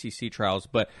ADCC trials,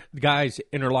 but the guys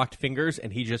interlocked fingers,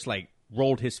 and he just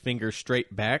rolled his finger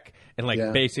straight back and like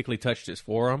Yeah. basically touched his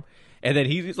forearm. And then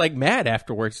he's like mad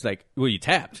afterwards. He's like, "Well, you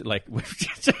tapped. Like, what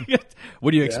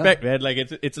do you expect, man? Like,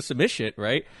 it's a submission,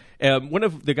 right?" One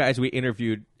of the guys we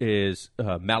interviewed is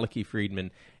Malachi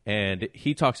Friedman, and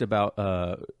he talks about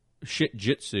shit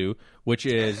jitsu, which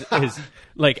is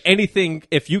like anything.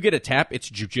 If you get a tap, it's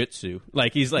jujitsu.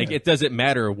 Like he's like, it doesn't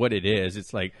matter what it is.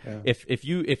 It's like if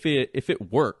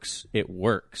it works, it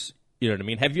works. You know what I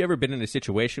mean? Have you ever been in a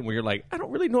situation where you're like, I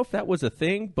don't really know if that was a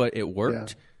thing, but it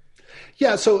worked?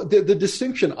 Yeah. So the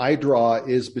distinction I draw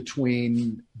is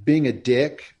between being a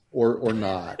dick or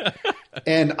not.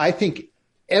 And I think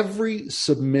every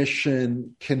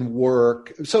submission can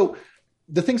work. So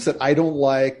the things that I don't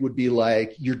like would be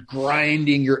like you're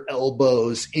grinding your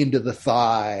elbows into the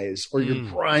thighs, or you're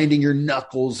grinding your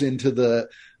knuckles into the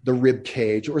rib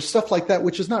cage, or stuff like that,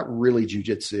 which is not really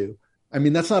jujitsu. I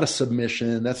mean, that's not a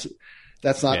submission. That's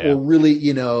not, or really,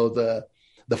 the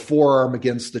forearm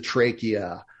against the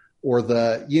trachea, or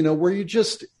where you're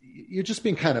just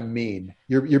being kind of mean.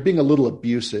 You're being a little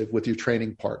abusive with your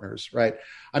training partners, right?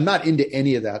 I'm not into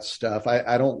any of that stuff.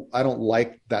 I don't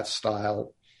like that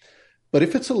style. But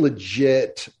if it's a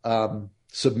legit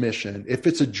submission, if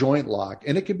it's a joint lock,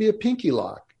 and it could be a pinky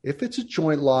lock, if it's a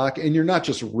joint lock and you're not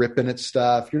just ripping at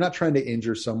stuff, you're not trying to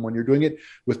injure someone, you're doing it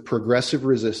with progressive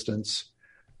resistance,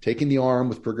 taking the arm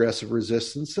with progressive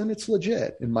resistance, then it's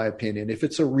legit, in my opinion. If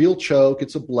it's a real choke,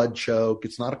 it's a blood choke,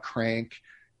 it's not a crank,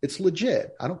 it's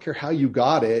legit. I don't care how you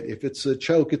got it. If it's a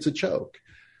choke, it's a choke.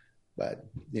 But,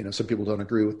 some people don't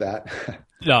agree with that.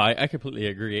 No, I completely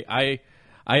agree.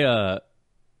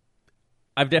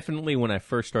 I've definitely, when I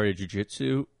first started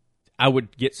jiu-jitsu, I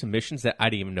would get submissions that I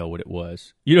didn't even know what it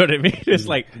was. You know what I mean? It's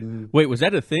like, wait, was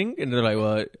that a thing? And they're like,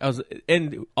 well,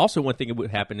 and also one thing that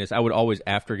would happen is I would always,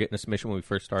 after getting a submission when we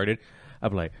first started,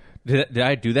 I'd be like, did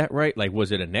I do that right? Like,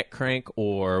 was it a neck crank,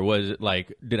 or was it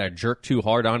like, did I jerk too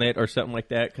hard on it or something like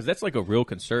that? Because that's like a real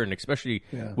concern, especially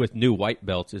with new white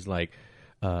belts, is like,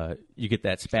 you get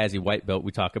that spazzy white belt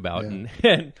we talk about. And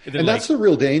that's the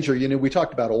real danger. We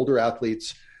talked about older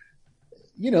athletes,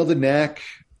 the neck,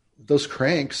 those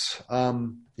cranks,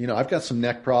 I've got some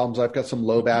neck problems. I've got some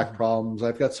low back problems.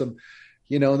 I've got some,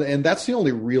 and that's the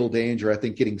only real danger, I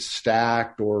think, getting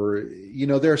stacked, or,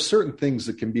 there are certain things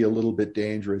that can be a little bit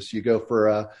dangerous. You go for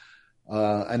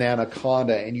an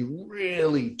anaconda and you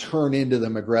really turn into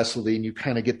them aggressively, and you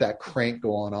kind of get that crank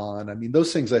going on. I mean,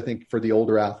 those things, I think, for the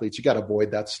older athletes, you got to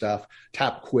avoid that stuff.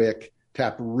 Tap quick,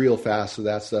 tap real fast with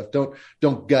that stuff.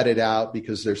 Don't gut it out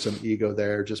because there's some ego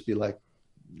there. Just be like,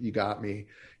 you got me,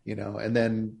 and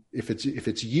then if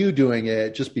it's you doing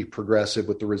it, just be progressive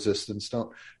with the resistance.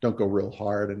 Don't go real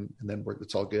hard, and then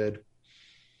it's all good.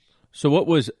 So what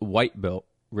was white belt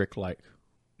Rick like?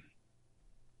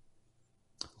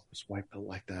 What was white belt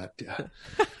like that?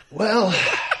 Well,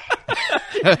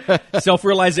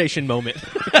 self-realization moment.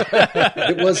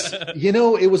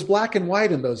 It was black and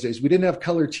white in those days. We didn't have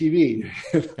color TV.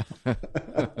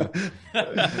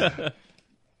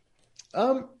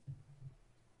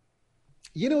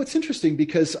 It's interesting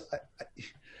because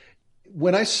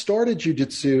when I started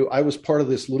jiu-jitsu, I was part of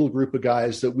this little group of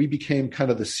guys that we became kind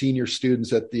of the senior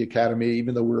students at the academy,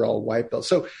 even though we were all white belts.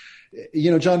 So,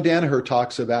 John Danaher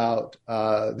talks about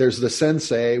there's the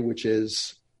sensei, which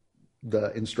is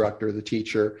the instructor, the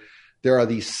teacher. There are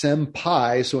the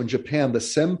senpai. So in Japan, the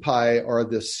senpai are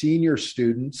the senior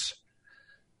students,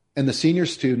 and the senior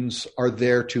students are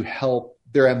there to help.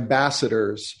 They're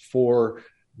ambassadors for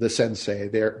the sensei.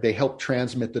 They help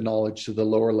transmit the knowledge to the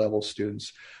lower level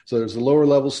students. So there's the lower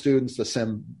level students, the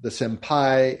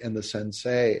senpai, and the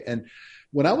sensei. And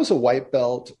when I was a white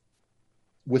belt,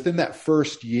 within that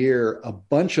first year, a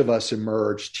bunch of us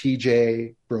emerged.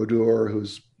 TJ Brodeur,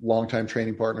 who's longtime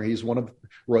training partner, he's one of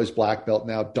Roy's black belt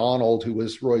now. Donald, who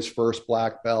was Roy's first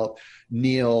black belt.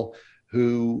 Neil,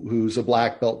 who's a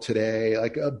black belt today.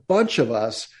 Like a bunch of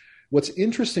us. What's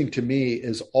interesting to me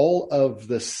is all of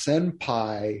the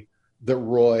senpai that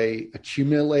Roy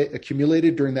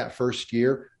accumulated during that first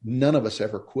year, none of us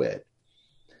ever quit.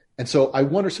 And so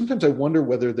sometimes I wonder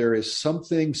whether there is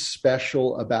something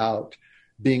special about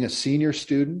being a senior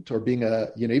student, or being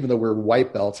even though we're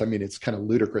white belts, I mean, it's kind of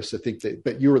ludicrous to think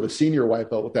but you were the senior white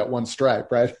belt with that one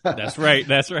stripe, right? That's right.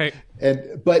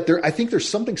 But I think there's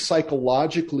something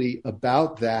psychologically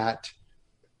about that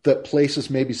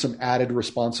places maybe some added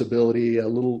responsibility, a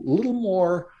little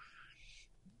more,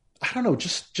 I don't know,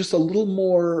 just a little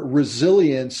more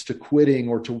resilience to quitting,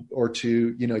 or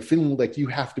to feeling like you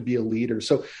have to be a leader.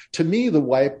 So to me, the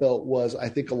white belt was, I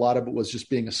think a lot of it was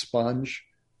just being a sponge,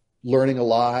 learning a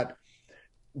lot.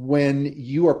 when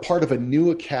you are part of a new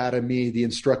academy, the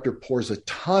instructor pours a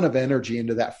ton of energy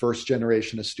into that first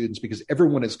generation of students because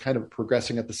everyone is kind of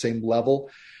progressing at the same level.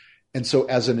 And so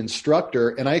as an instructor,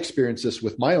 and I experienced this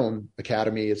with my own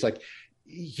academy, it's like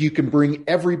you can bring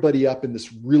everybody up in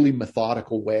this really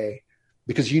methodical way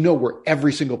because you know where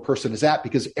every single person is at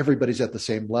because everybody's at the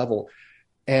same level.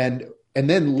 And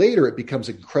then later it becomes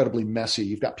incredibly messy.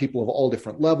 You've got people of all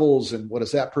different levels. And what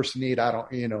does that person need?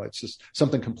 It's just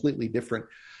something completely different.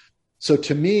 So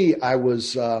to me,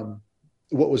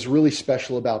 what was really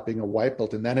special about being a white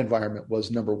belt in that environment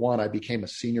was, number one, I became a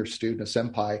senior student, a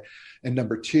senpai. And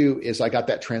number two is I got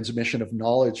that transmission of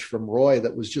knowledge from Roy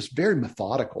that was just very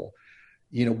methodical.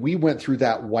 We went through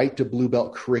that white to blue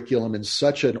belt curriculum in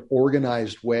such an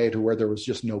organized way to where there was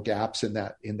just no gaps in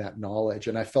that knowledge.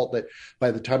 And I felt that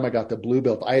by the time I got the blue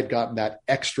belt, I had gotten that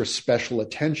extra special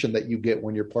attention that you get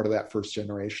when you're part of that first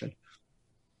generation.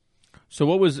 So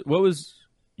what was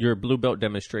your blue belt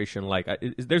demonstration like?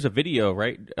 There's a video,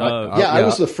 right? I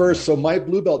was the first. So my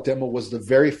blue belt demo was the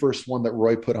very first one that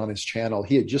Roy put on his channel.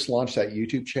 He had just launched that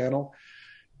YouTube channel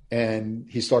and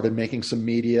he started making some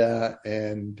media,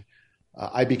 and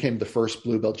I became the first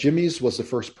blue belt. Jimmy's was the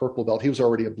first purple belt. He was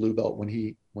already a blue belt when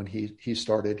he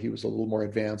started. He was a little more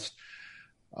advanced.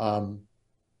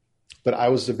 But I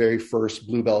was the very first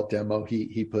blue belt demo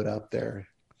he put up there.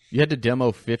 You had to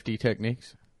demo 50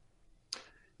 techniques?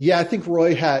 Yeah, I think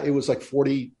Roy it was like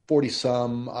 40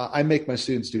 some. I make my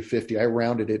students do 50. I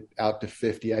rounded it out to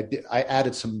 50. I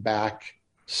added some back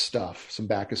stuff, some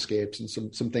back escapes and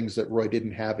some things that Roy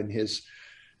didn't have in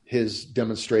his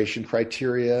demonstration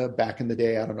criteria back in the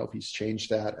day. I don't know if he's changed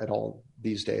that at all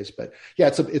these days, but yeah,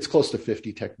 it's close to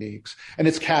 50 techniques, and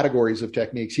it's categories of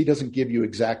techniques. He doesn't give you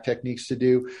exact techniques to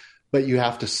do, but you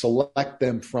have to select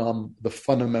them from the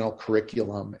fundamental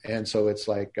curriculum. And so it's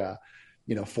like,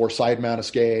 4 side mount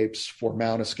escapes, 4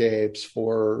 mount escapes,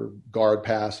 4 guard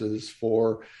passes,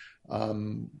 4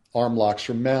 arm locks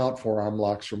from mount, 4 arm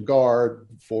locks from guard,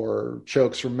 4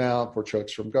 chokes from mount, 4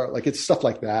 chokes from guard. Like, it's stuff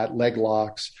like that. Leg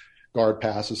locks, guard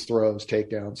passes, throws,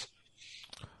 takedowns,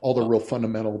 all the real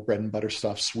fundamental bread and butter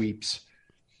stuff, sweeps.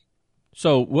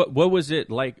 So what was it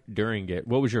like during it?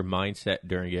 What was your mindset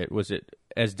during it? Was it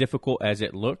as difficult as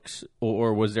it looks,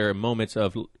 or was there moments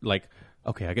of like,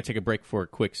 okay, I could take a break for a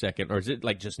quick second, or is it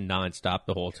like just nonstop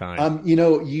the whole time?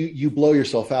 You blow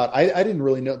yourself out. I didn't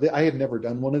really know. I had never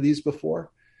done one of these before,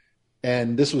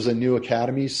 and this was a new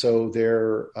academy. So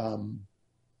I'm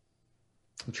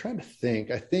trying to think.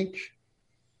 I think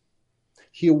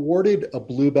he awarded a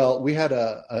blue belt. We had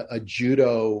a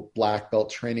judo black belt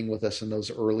training with us in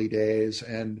those early days,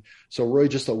 and so Roy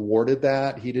just awarded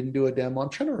that. He didn't do a demo. I'm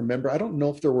trying to remember. I don't know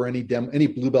if there were any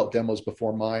blue belt demos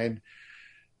before mine.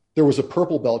 There was a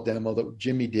purple belt demo that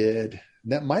Jimmy did,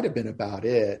 and that might have been about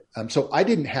it. So I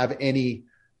didn't have any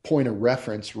point of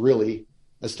reference really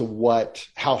as to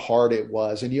how hard it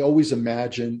was. And you always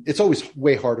imagine it's always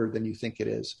way harder than you think it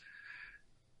is.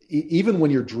 Even when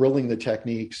you're drilling the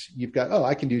techniques, you've got,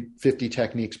 I can do 50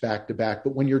 techniques back to back.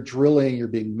 But when you're drilling, you're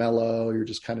being mellow. You're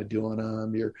just kind of doing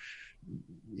them. You're,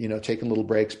 taking little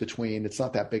breaks between. It's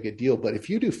not that big a deal. But if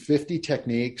you do 50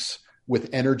 techniques with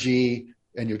energy,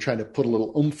 and you're trying to put a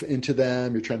little oomph into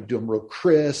them, you're trying to do them real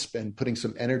crisp and putting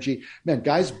some energy, man,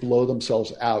 guys blow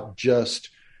themselves out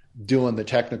just doing the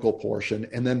technical portion.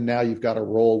 And then now you've got to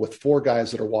roll with 4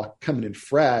 guys that are coming in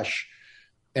fresh,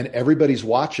 and everybody's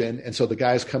watching. And so the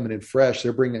guys coming in fresh,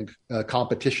 they're bringing a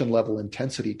competition level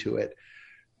intensity to it.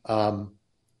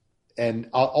 And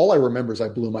all I remember is I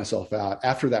blew myself out.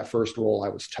 After that first roll, I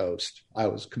was toast. I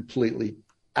was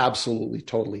absolutely,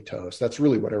 totally toast. That's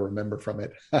really what I remember from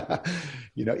it.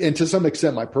 And to some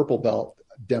extent, my purple belt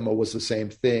demo was the same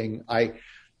thing. I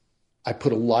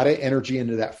put a lot of energy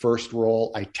into that first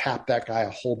roll. I tapped that guy a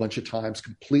whole bunch of times,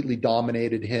 completely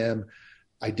dominated him.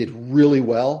 I did really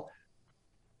well,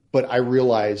 but I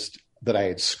realized that I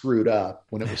had screwed up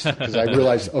because I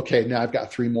realized, okay, now I've got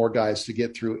 3 more guys to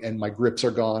get through and my grips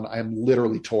are gone. I'm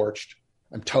literally torched.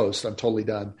 I'm toast. I'm totally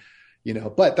done,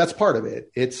 but that's part of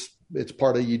it. It's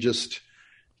part of you just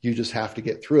have to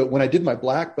get through it. When I did my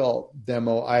black belt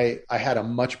demo, I had a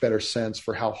much better sense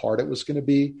for how hard it was going to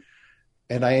be.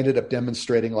 And I ended up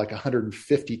demonstrating like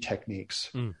 150 techniques.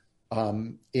 In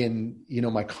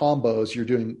my combos, you're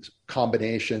doing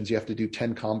combinations. You have to do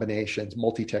 10 combinations,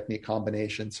 multi-technique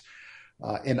combinations.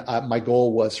 And my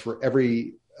goal was for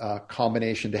every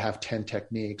combination to have 10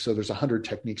 techniques. So there's 100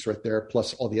 techniques right there,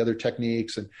 plus all the other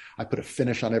techniques. And I put a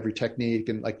finish on every technique,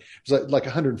 and it was like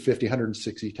 150,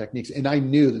 160 techniques. And I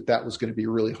knew that was going to be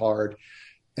really hard.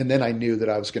 And then I knew that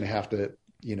I was going to have to,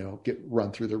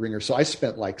 run through the ringer. So I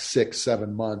spent like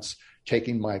 6-7 months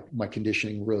taking my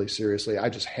conditioning really seriously. I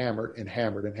just hammered and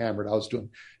hammered and hammered. I was doing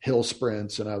hill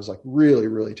sprints, and I was like really,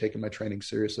 really taking my training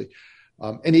seriously.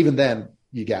 And even then,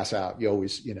 you gas out. You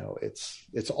always,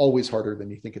 it's always harder than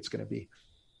you think it's going to be.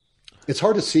 It's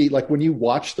hard to see, like when you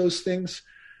watch those things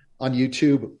on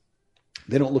YouTube,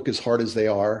 they don't look as hard as they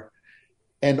are.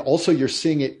 And also you're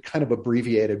seeing it kind of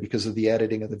abbreviated because of the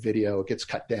editing of the video. It gets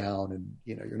cut down, and,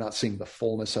 you're not seeing the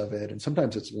fullness of it. And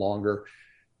sometimes it's longer,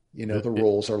 the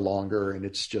rolls are longer, and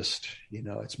it's just,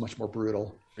 it's much more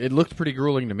brutal. It looked pretty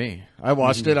grueling to me. I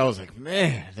watched it. I was like,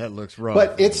 man, that looks rough.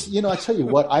 But it's, I tell you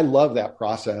what, I love that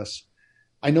process.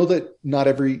 I know that not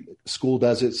every school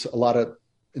does it. A lot of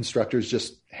instructors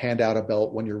just hand out a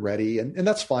belt when you're ready, and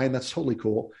that's fine. That's totally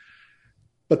cool.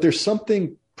 But there's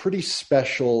something pretty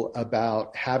special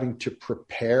about having to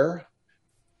prepare,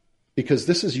 because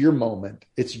this is your moment.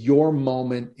 It's your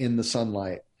moment in the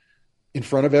sunlight in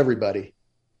front of everybody.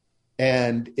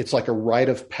 And it's like a rite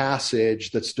of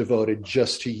passage that's devoted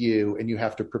just to you, and you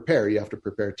have to prepare. You have to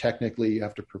prepare technically, you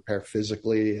have to prepare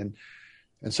physically. And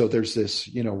so there's this,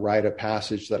 rite of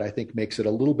passage that I think makes it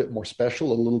a little bit more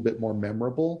special, a little bit more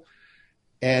memorable.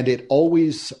 And it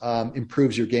always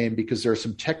improves your game, because there are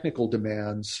some technical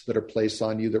demands that are placed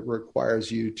on you that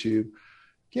requires you to,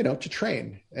 to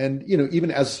train. And, even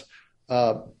as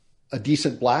a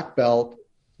decent black belt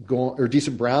or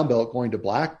decent brown belt going to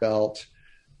black belt,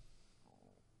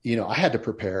 I had to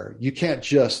prepare. You can't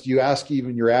just, you ask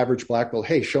even your average black belt,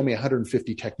 hey, show me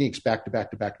 150 techniques back to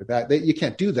back to back to back. You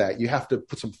can't do that. You have to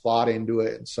put some thought into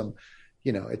it, and some,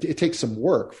 it takes some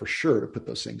work for sure to put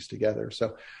those things together.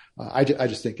 So I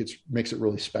just think it makes it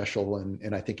really special.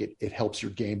 And I think it helps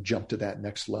your game jump to that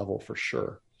next level for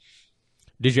sure.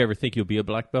 Did you ever think you'll be a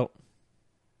black belt?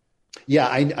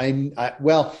 Yeah,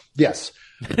 well, yes.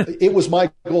 It was my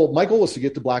goal. My goal was to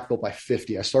get to black belt by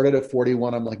 50. I started at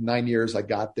 41. I'm like 9 years. I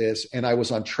got this. And I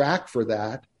was on track for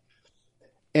that.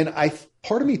 And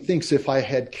part of me thinks if I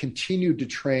had continued to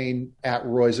train at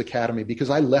Roy's Academy, because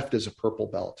I left as a purple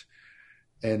belt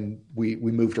and we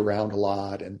moved around a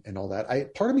lot and all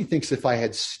that. Part of me thinks if I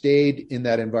had stayed in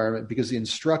that environment, because the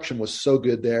instruction was so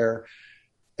good there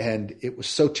and it was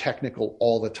so technical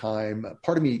all the time,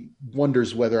 part of me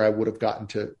wonders whether I would have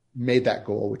made that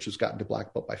goal, which was gotten to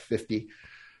black belt by 50.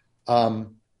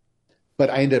 But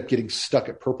I ended up getting stuck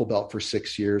at purple belt for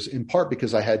 6 years, in part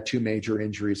because I had 2 major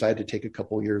injuries. I had to take a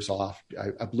couple of years off.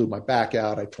 I blew my back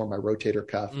out. I tore my rotator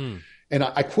cuff and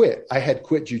I quit. I had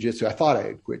quit jiu-jitsu. I thought I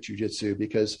had quit jiu-jitsu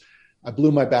because I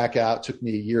blew my back out. It took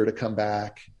me a year to come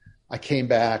back. I came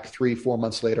back 3-4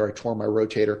 months later. I tore my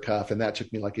rotator cuff, and that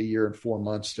took me like a year and 4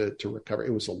 months to recover.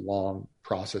 It was a long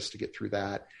process to get through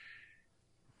that.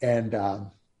 And,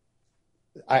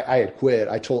 I had quit.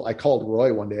 I called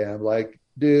Roy one day. I'm like,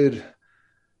 dude,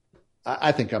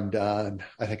 I think I'm done.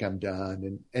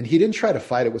 And he didn't try to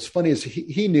fight it. What's funny is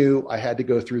he knew I had to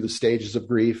go through the stages of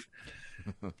grief.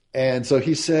 And so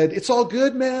he said, it's all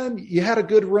good, man. You had a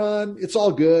good run. It's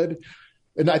all good.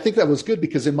 And I think that was good,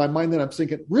 because in my mind then I'm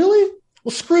thinking, really?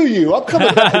 Well, screw you. I'm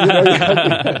coming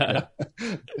back.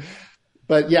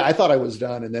 But yeah, I thought I was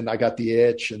done. And then I got the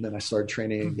itch, and then I started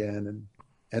training again.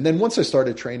 And then once I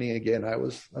started training again, I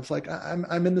was like,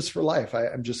 I'm in this for life.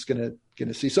 I'm just gonna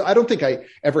see. So I don't think I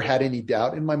ever had any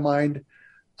doubt in my mind.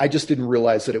 I just didn't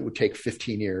realize that it would take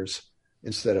 15 years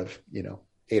instead of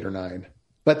 8 or 9.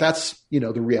 But that's the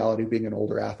reality of being an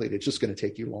older athlete. It's just going to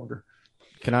take you longer.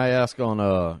 Can I ask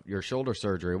on your shoulder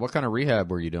surgery? What kind of rehab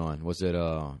were you doing? Was it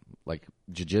like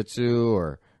jiu-jitsu,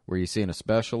 or were you seeing a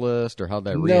specialist, or how'd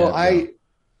that rehab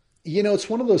go? It's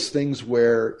one of those things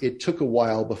where it took a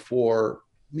while before.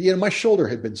 My shoulder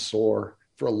had been sore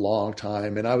for a long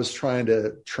time, and I was trying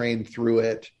to train through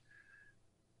it.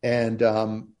 And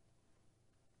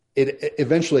it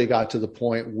eventually got to the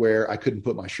point where I couldn't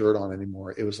put my shirt on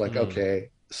anymore. It was like,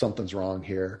 okay, something's wrong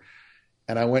here.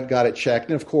 And I went, got it checked.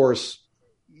 And of course,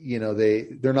 they're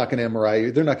not going to MRI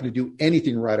you. They're not going to do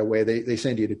anything right away. They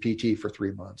send you to PT for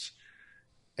 3 months.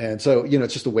 And so,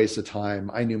 it's just a waste of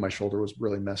time. I knew my shoulder was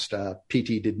really messed up.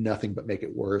 PT did nothing but make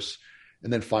it worse.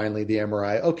 And then finally the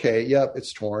MRI, okay, yep,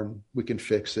 it's torn. We can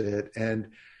fix it. And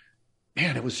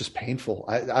man, it was just painful.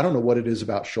 I don't know what it is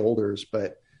about shoulders,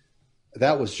 but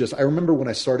that was just, I remember when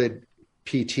I started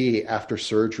PT after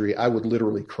surgery, I would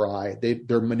literally cry.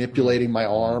 They're manipulating my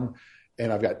arm,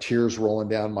 and I've got tears rolling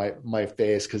down my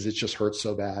face because it just hurts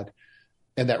so bad.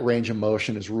 And that range of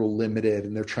motion is real limited,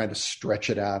 and they're trying to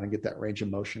stretch it out and get that range of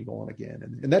motion going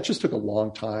again. And that just took a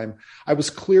long time. I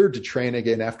was cleared to train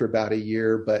again after about a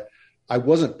year, but I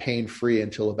wasn't pain-free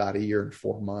until about a year and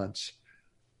 4 months.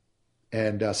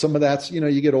 And some of that's,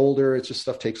 you get older, it's just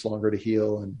stuff takes longer to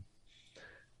heal.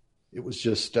 it was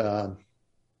just,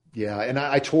 yeah. And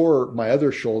I tore my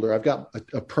other shoulder. I've got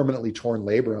a permanently torn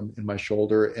labrum in my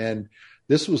shoulder. And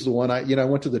this was the one I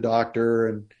went to the doctor,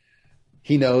 and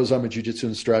he knows I'm a jiu-jitsu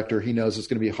instructor. He knows it's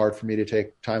going to be hard for me to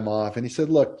take time off. And he said,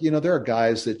 look, there are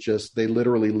guys that they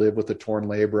literally live with a torn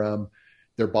labrum.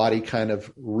 Their body kind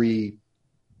of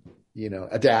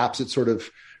adapts. It sort of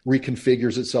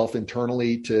reconfigures itself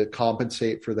internally to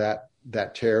compensate for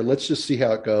that tear. Let's just see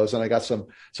how it goes. And I got some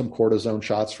cortisone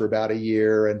shots for about a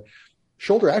year, and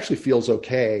shoulder actually feels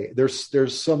okay.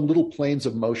 There's some little planes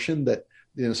of motion that,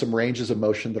 some ranges of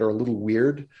motion that are a little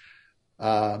weird.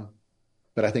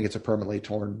 But I think it's a permanently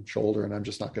torn shoulder, and I'm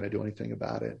just not going to do anything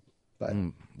about it. But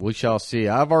we shall see.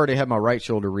 I've already had my right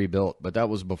shoulder rebuilt, but that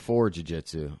was before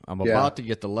jiu-jitsu. I'm about to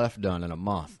get the left done in a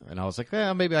month. And I was like,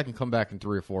 maybe I can come back in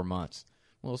 3 or 4 months.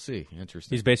 We'll see.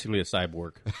 Interesting. He's basically a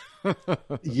cyborg.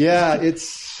 Yeah,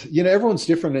 it's, everyone's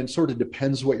different, and it sort of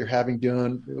depends what you're having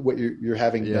done.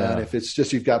 If it's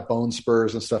just you've got bone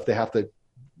spurs and stuff, they have to,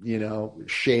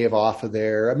 shave off of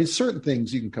there. I mean, certain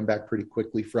things you can come back pretty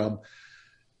quickly from.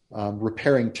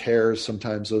 Repairing tears,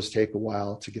 sometimes those take a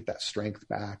while to get that strength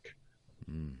back.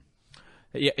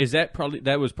 Yeah,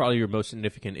 that was probably your most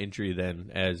significant injury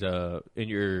then, as in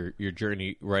your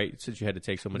journey, right? Since you had to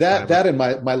take so much time. That and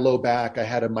my low back, I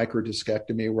had a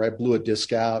microdiscectomy where I blew a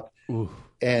disc out. Ooh.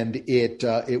 And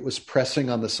it was pressing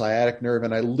on the sciatic nerve,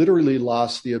 and I literally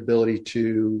lost the ability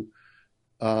to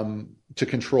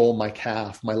control my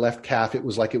calf, my left calf. It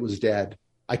was like it was dead.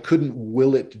 I couldn't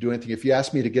will it to do anything. If you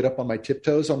asked me to get up on my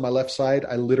tiptoes on my left side,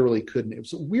 I literally couldn't. It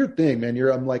was a weird thing, man.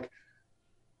 I'm like,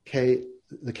 okay,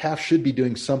 the calf should be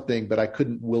doing something, but I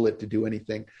couldn't will it to do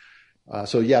anything.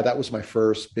 So yeah, that was my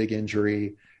first big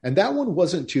injury. And that one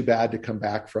wasn't too bad to come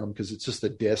back from, because it's just a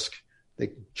disc.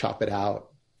 They chop it out,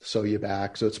 sew you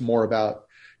back. So it's more about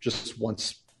just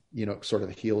once, sort of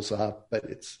heals up, but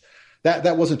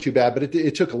that wasn't too bad, but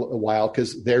it took a while,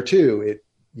 because there too,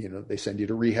 they send you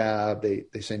to rehab,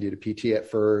 they send you to PT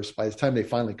at first. By the time they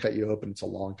finally cut you open, it's a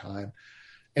long time.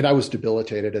 And I was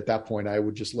debilitated at that point. I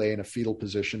would just lay in a fetal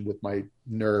position with my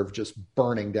nerve just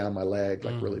burning down my leg,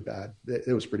 like really bad.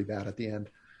 It was pretty bad at the end.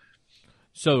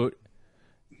 So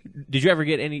did you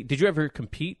ever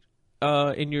compete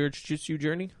in your jiu-jitsu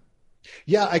journey?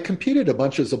 Yeah, I competed a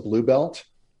bunch as a blue belt.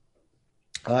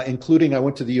 Including I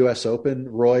went to the U.S. Open.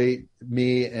 Roy,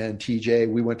 me, and TJ,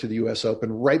 we went to the U.S.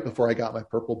 Open right before I got my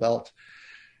purple belt.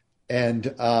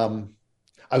 And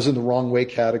I was in the wrong weight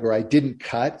category. I didn't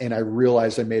cut, and I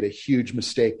realized I made a huge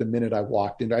mistake the minute I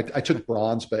walked in. I took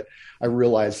bronze, but I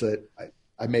realized that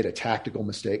I made a tactical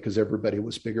mistake because everybody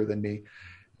was bigger than me.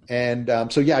 And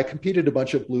I competed a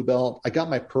bunch of blue belt. I got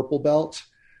my purple belt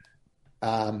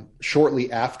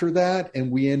shortly after that, and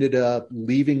we ended up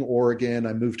leaving Oregon.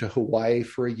 I moved to Hawaii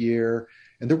for a year,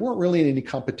 and there weren't really any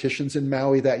competitions in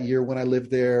Maui that year when I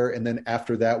lived there. And then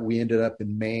after that, we ended up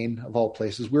in Maine, of all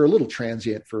places. We were a little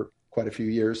transient for quite a few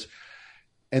years.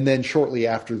 And then shortly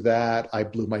after that, I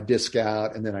blew my disc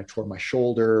out, and then I tore my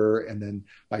shoulder. And then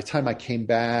by the time I came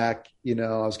back, I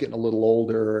was getting a little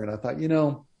older, and I thought,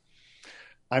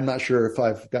 I'm not sure if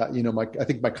I've got, I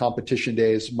think my competition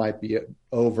days might be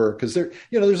over, because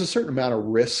there's a certain amount of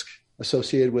risk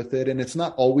associated with it. And it's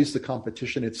not always the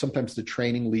competition. It's sometimes the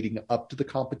training leading up to the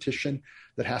competition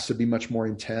that has to be much more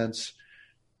intense.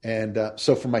 And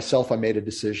so for myself, I made a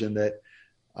decision that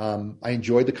I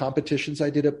enjoyed the competitions I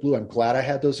did at Blue. I'm glad I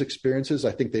had those experiences.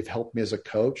 I think they've helped me as a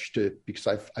coach because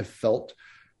I've felt,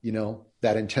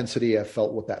 that intensity. I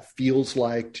felt what that feels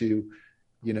like to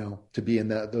be in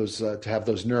to have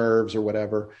those nerves or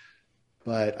whatever.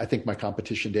 But I think my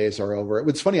competition days are over.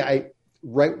 It's funny.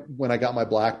 Right when I got my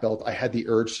black belt, I had the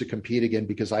urge to compete again,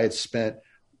 because I had spent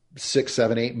 6,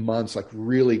 7, 8 months, like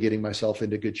really getting myself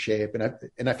into good shape.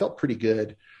 And I felt pretty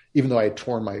good, even though I had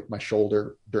torn my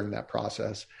shoulder during that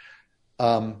process.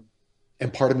 And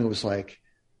part of me was like,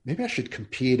 maybe I should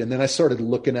compete. And then I started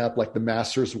looking up like the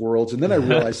Masters Worlds. And then I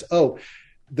realized,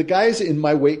 the guys in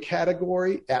my weight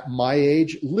category at my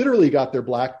age literally got their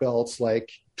black belts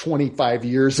like 25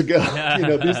 years ago.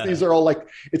 These are all like,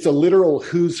 it's a literal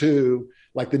who's who,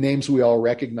 like the names we all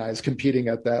recognize competing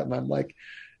at that. And I'm like,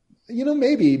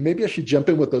 maybe I should jump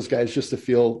in with those guys just to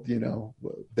feel,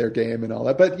 their game and all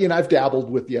that. But, I've dabbled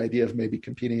with the idea of maybe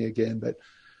competing again, but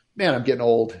man, I'm getting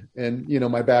old, and,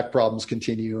 my back problems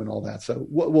continue and all that. So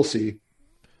we'll see.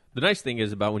 The nice thing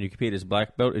is about when you compete as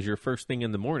black belt is your first thing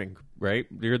in the morning, right?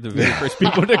 You're the very first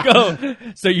people to go.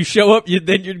 So you show up,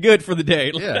 then you're good for the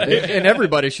day. Yeah, and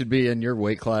everybody should be in your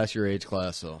weight class, your age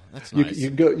class. So that's nice.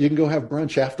 You can go have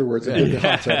brunch afterwards and get the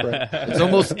hot tub, right?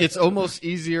 It's almost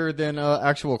easier than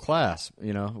actual class,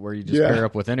 where you just pair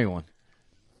up with anyone.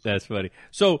 That's funny.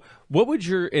 So what would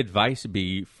your advice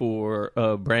be for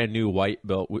a brand new white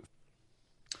belt?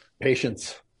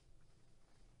 Patience.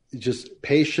 Just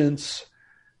patience,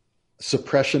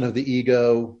 suppression of the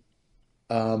ego,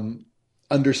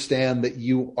 understand that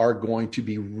you are going to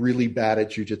be really bad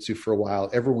at jiu-jitsu for a while.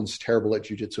 Everyone's terrible at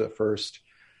jiu-jitsu at first,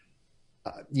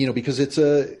 because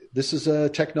this is a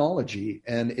technology,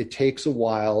 and it takes a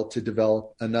while to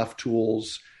develop enough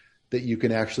tools that you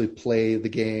can actually play the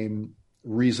game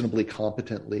reasonably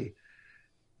competently.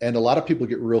 And a lot of people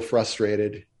get real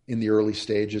frustrated in the early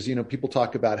stages. People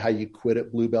talk about how you quit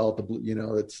at blue belt,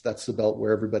 that's the belt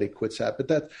where everybody quits at, but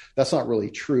that's not really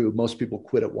true. Most people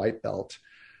quit at white belt.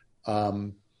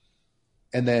 And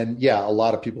then, a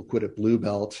lot of people quit at blue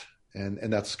belt,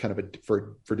 and that's kind of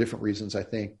for different reasons, I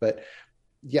think. But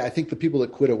I think the people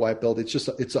that quit at white belt,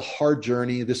 it's a hard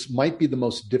journey. This might be the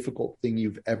most difficult thing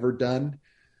you've ever done,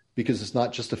 because it's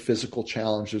not just a physical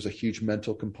challenge. There's a huge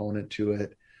mental component to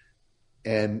it.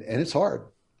 And it's hard.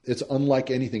 It's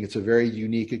unlike anything. It's a very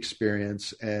unique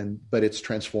experience, but it's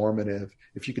transformative.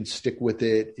 If you can stick with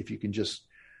it, if you can just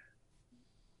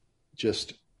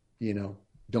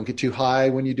don't get too high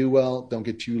when you do well, don't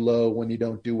get too low when you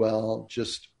don't do well,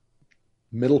 just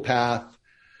middle path.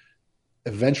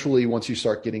 Eventually, once you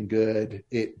start getting good,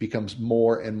 it becomes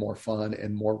more and more fun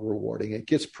and more rewarding. It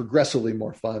gets progressively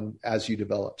more fun as you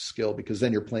develop skill, because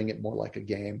then you're playing it more like a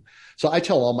game. So I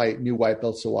tell all my new white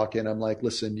belts to walk in, I'm like,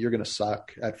 listen, you're going to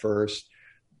suck at first.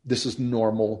 This is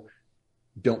normal.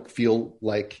 Don't feel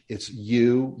like it's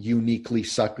you uniquely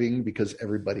sucking, because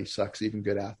everybody sucks. Even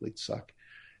good athletes suck.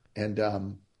 And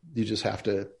you just have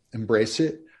to embrace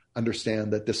it,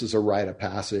 understand that this is a rite of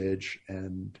passage,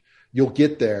 and you'll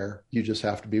get there. You just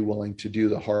have to be willing to do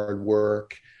the hard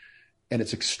work. And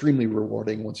it's extremely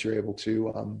rewarding once you're able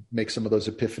to make some of those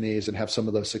epiphanies and have some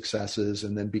of those successes,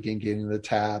 and then begin getting the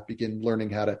tap, begin learning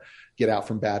how to get out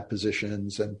from bad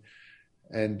positions. And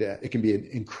it can be an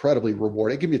incredibly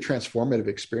rewarding. It can be a transformative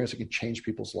experience. It can change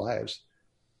people's lives.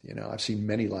 I've seen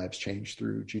many lives change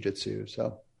through jiu-jitsu.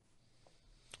 So,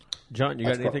 John, you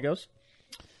got anything else?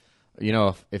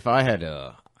 If I had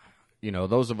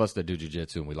those of us that do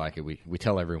jiu-jitsu and we like it, we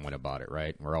tell everyone about it,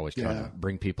 right? We're always trying to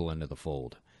bring people into the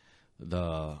fold.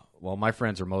 My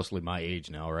friends are mostly my age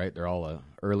now, right? They're all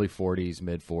early 40s,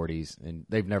 mid 40s, and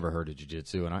they've never heard of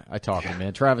jiu-jitsu. And I talk to them,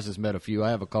 man. Travis has met a few. I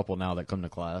have a couple now that come to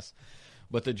class.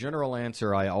 But the general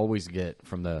answer I always get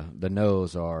from the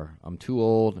no's are, I'm too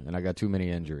old and I got too many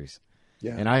injuries.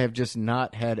 Yeah. And I have just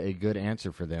not had a good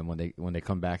answer for them when they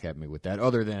come back at me with that,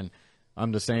 other than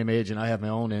I'm the same age and I have my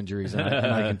own injuries and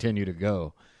I continue to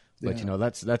go. But,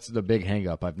 that's the big hang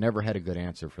up. I've never had a good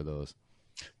answer for those.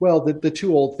 Well, the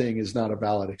too old thing is not a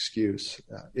valid excuse.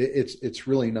 It's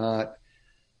really not.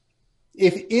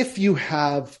 If you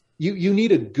have, you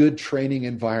need a good training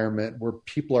environment where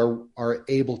people are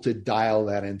able to dial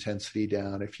that intensity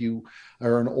down. If you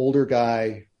are an older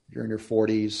guy, you're in your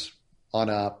 40s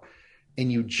on up, and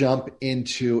you jump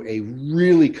into a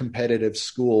really competitive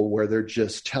school where they're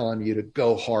just telling you to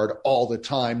go hard all the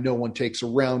time, no one takes a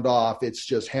round off, it's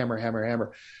just hammer, hammer,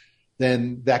 hammer,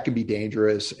 then that can be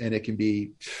dangerous, and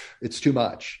it's too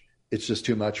much. It's just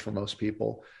too much for most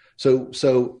people.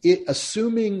 So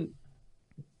assuming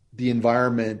the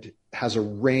environment has a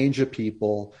range of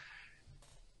people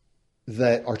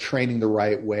that are training the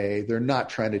right way, they're not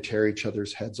trying to tear each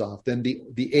other's heads off, then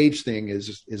the age thing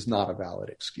is not a valid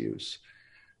excuse.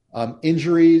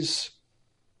 Injuries,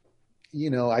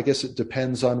 I guess it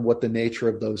depends on what the nature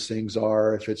of those things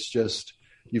are. If it's just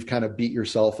you've kind of beat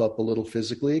yourself up a little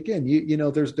physically, again,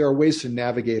 there are ways to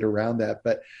navigate around that,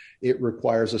 but it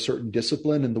requires a certain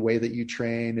discipline in the way that you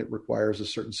train. It requires a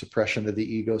certain suppression of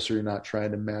the ego, so you're not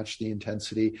trying to match the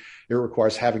intensity. It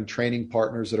requires having training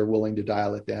partners that are willing to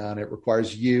dial it down. It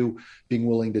requires you being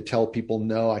willing to tell people,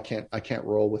 no, I can't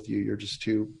roll with you. You're just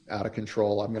too out of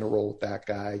control. I'm going to roll with that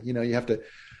guy. You have to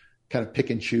kind of pick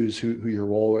and choose who you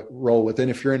roll with. And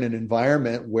if you're in an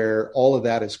environment where all of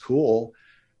that is cool,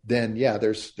 then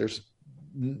there's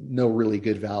no really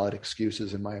good valid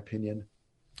excuses, in my opinion.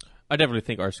 I definitely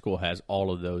think our school has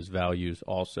all of those values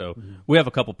also. Mm-hmm. We have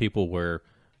a couple people where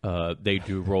they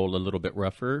do roll a little bit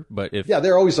rougher, but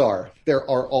there always are. There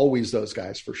are always those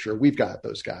guys for sure. We've got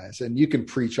those guys, and you can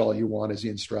preach all you want as the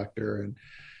instructor, and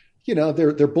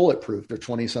they're bulletproof. They're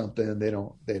 20 something. They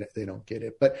don't get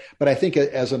it. But I think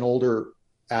as an older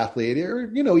athlete,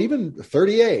 or even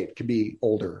 38 can be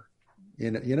older.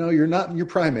 You're not in your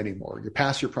prime anymore. You're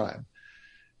past your prime.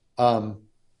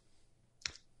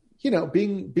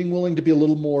 Being willing to be a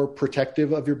little more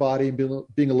protective of your body, and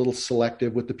being a little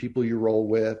selective with the people you roll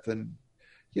with, and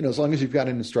as long as you've got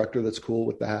an instructor that's cool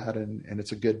with that and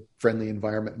it's a good, friendly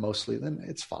environment mostly, then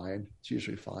it's fine. It's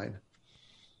usually fine.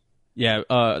 Yeah,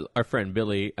 our friend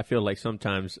Billy, I feel like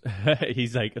sometimes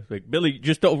he's like, Billy,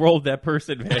 just don't roll with that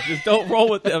person, man. Just don't roll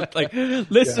with them. Like,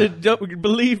 listen, don't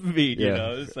believe me. You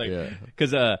know, it's like,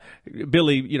 because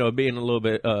Billy, being a little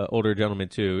bit older gentleman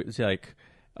too, it's like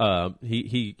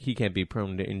he can't be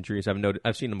prone to injuries.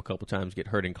 I've seen him a couple times get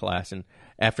hurt in class, and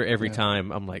after every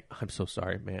time, I'm like, I'm so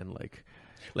sorry, man.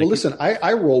 Well, listen,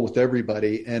 I roll with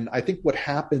everybody, and I think what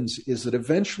happens is that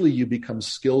eventually you become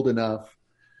skilled enough,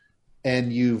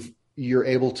 and you're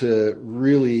able to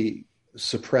really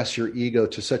suppress your ego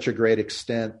to such a great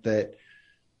extent that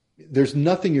there's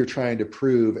nothing you're trying to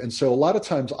prove. And so a lot of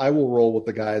times I will roll with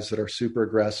the guys that are super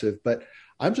aggressive, but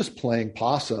I'm just playing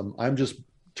possum. I'm just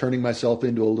turning myself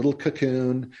into a little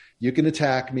cocoon. You can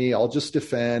attack me. I'll just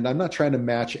defend. I'm not trying to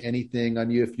match anything on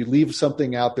you. If you leave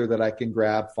something out there that I can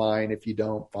grab, fine. If you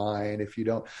don't, fine. If you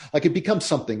don't, like, it becomes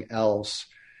something else.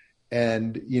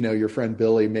 And, your friend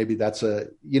Billy, maybe that's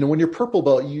when you're purple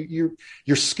belt,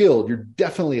 you're skilled. You're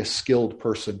definitely a skilled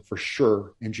person for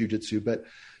sure in jiu-jitsu, but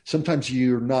sometimes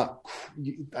you're not,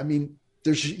 you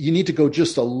need to go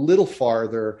just a little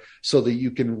farther so that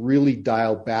you can really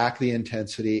dial back the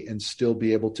intensity and still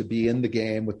be able to be in the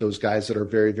game with those guys that are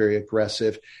very, very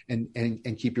aggressive and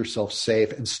keep yourself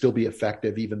safe and still be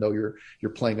effective, even though you're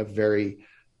playing a very,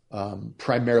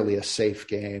 primarily a safe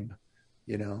game,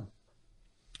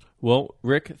 Well,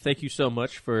 Rick, thank you so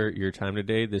much for your time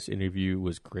today. This interview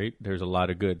was great. There's a lot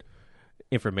of good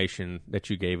information that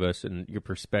you gave us and your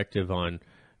perspective on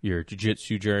your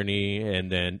jiu-jitsu journey,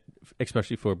 and then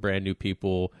especially for brand new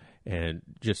people. And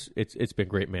just it's been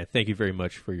great, man. Thank you very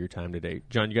much for your time today.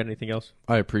 John, you got anything else?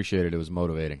 I appreciate it. It was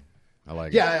motivating. I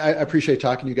like it. Yeah, I appreciate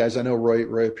talking to you guys. I know Roy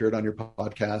appeared on your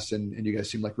podcast, and you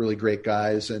guys seem like really great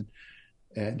guys, and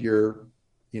you're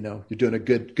doing a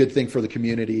good thing for the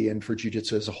community and for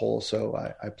jiu-jitsu as a whole. So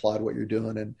I applaud what you're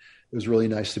doing, and it was really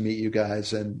nice to meet you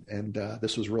guys. And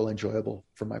this was real enjoyable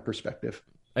from my perspective.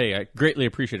 Hey, I greatly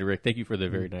appreciate it, Rick. Thank you for the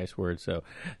very nice words. So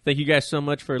thank you guys so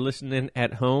much for listening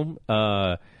at home.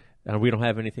 We don't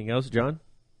have anything else, John?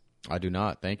 I do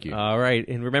not. Thank you. All right.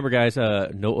 And remember, guys,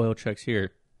 no oil checks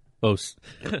here. Os.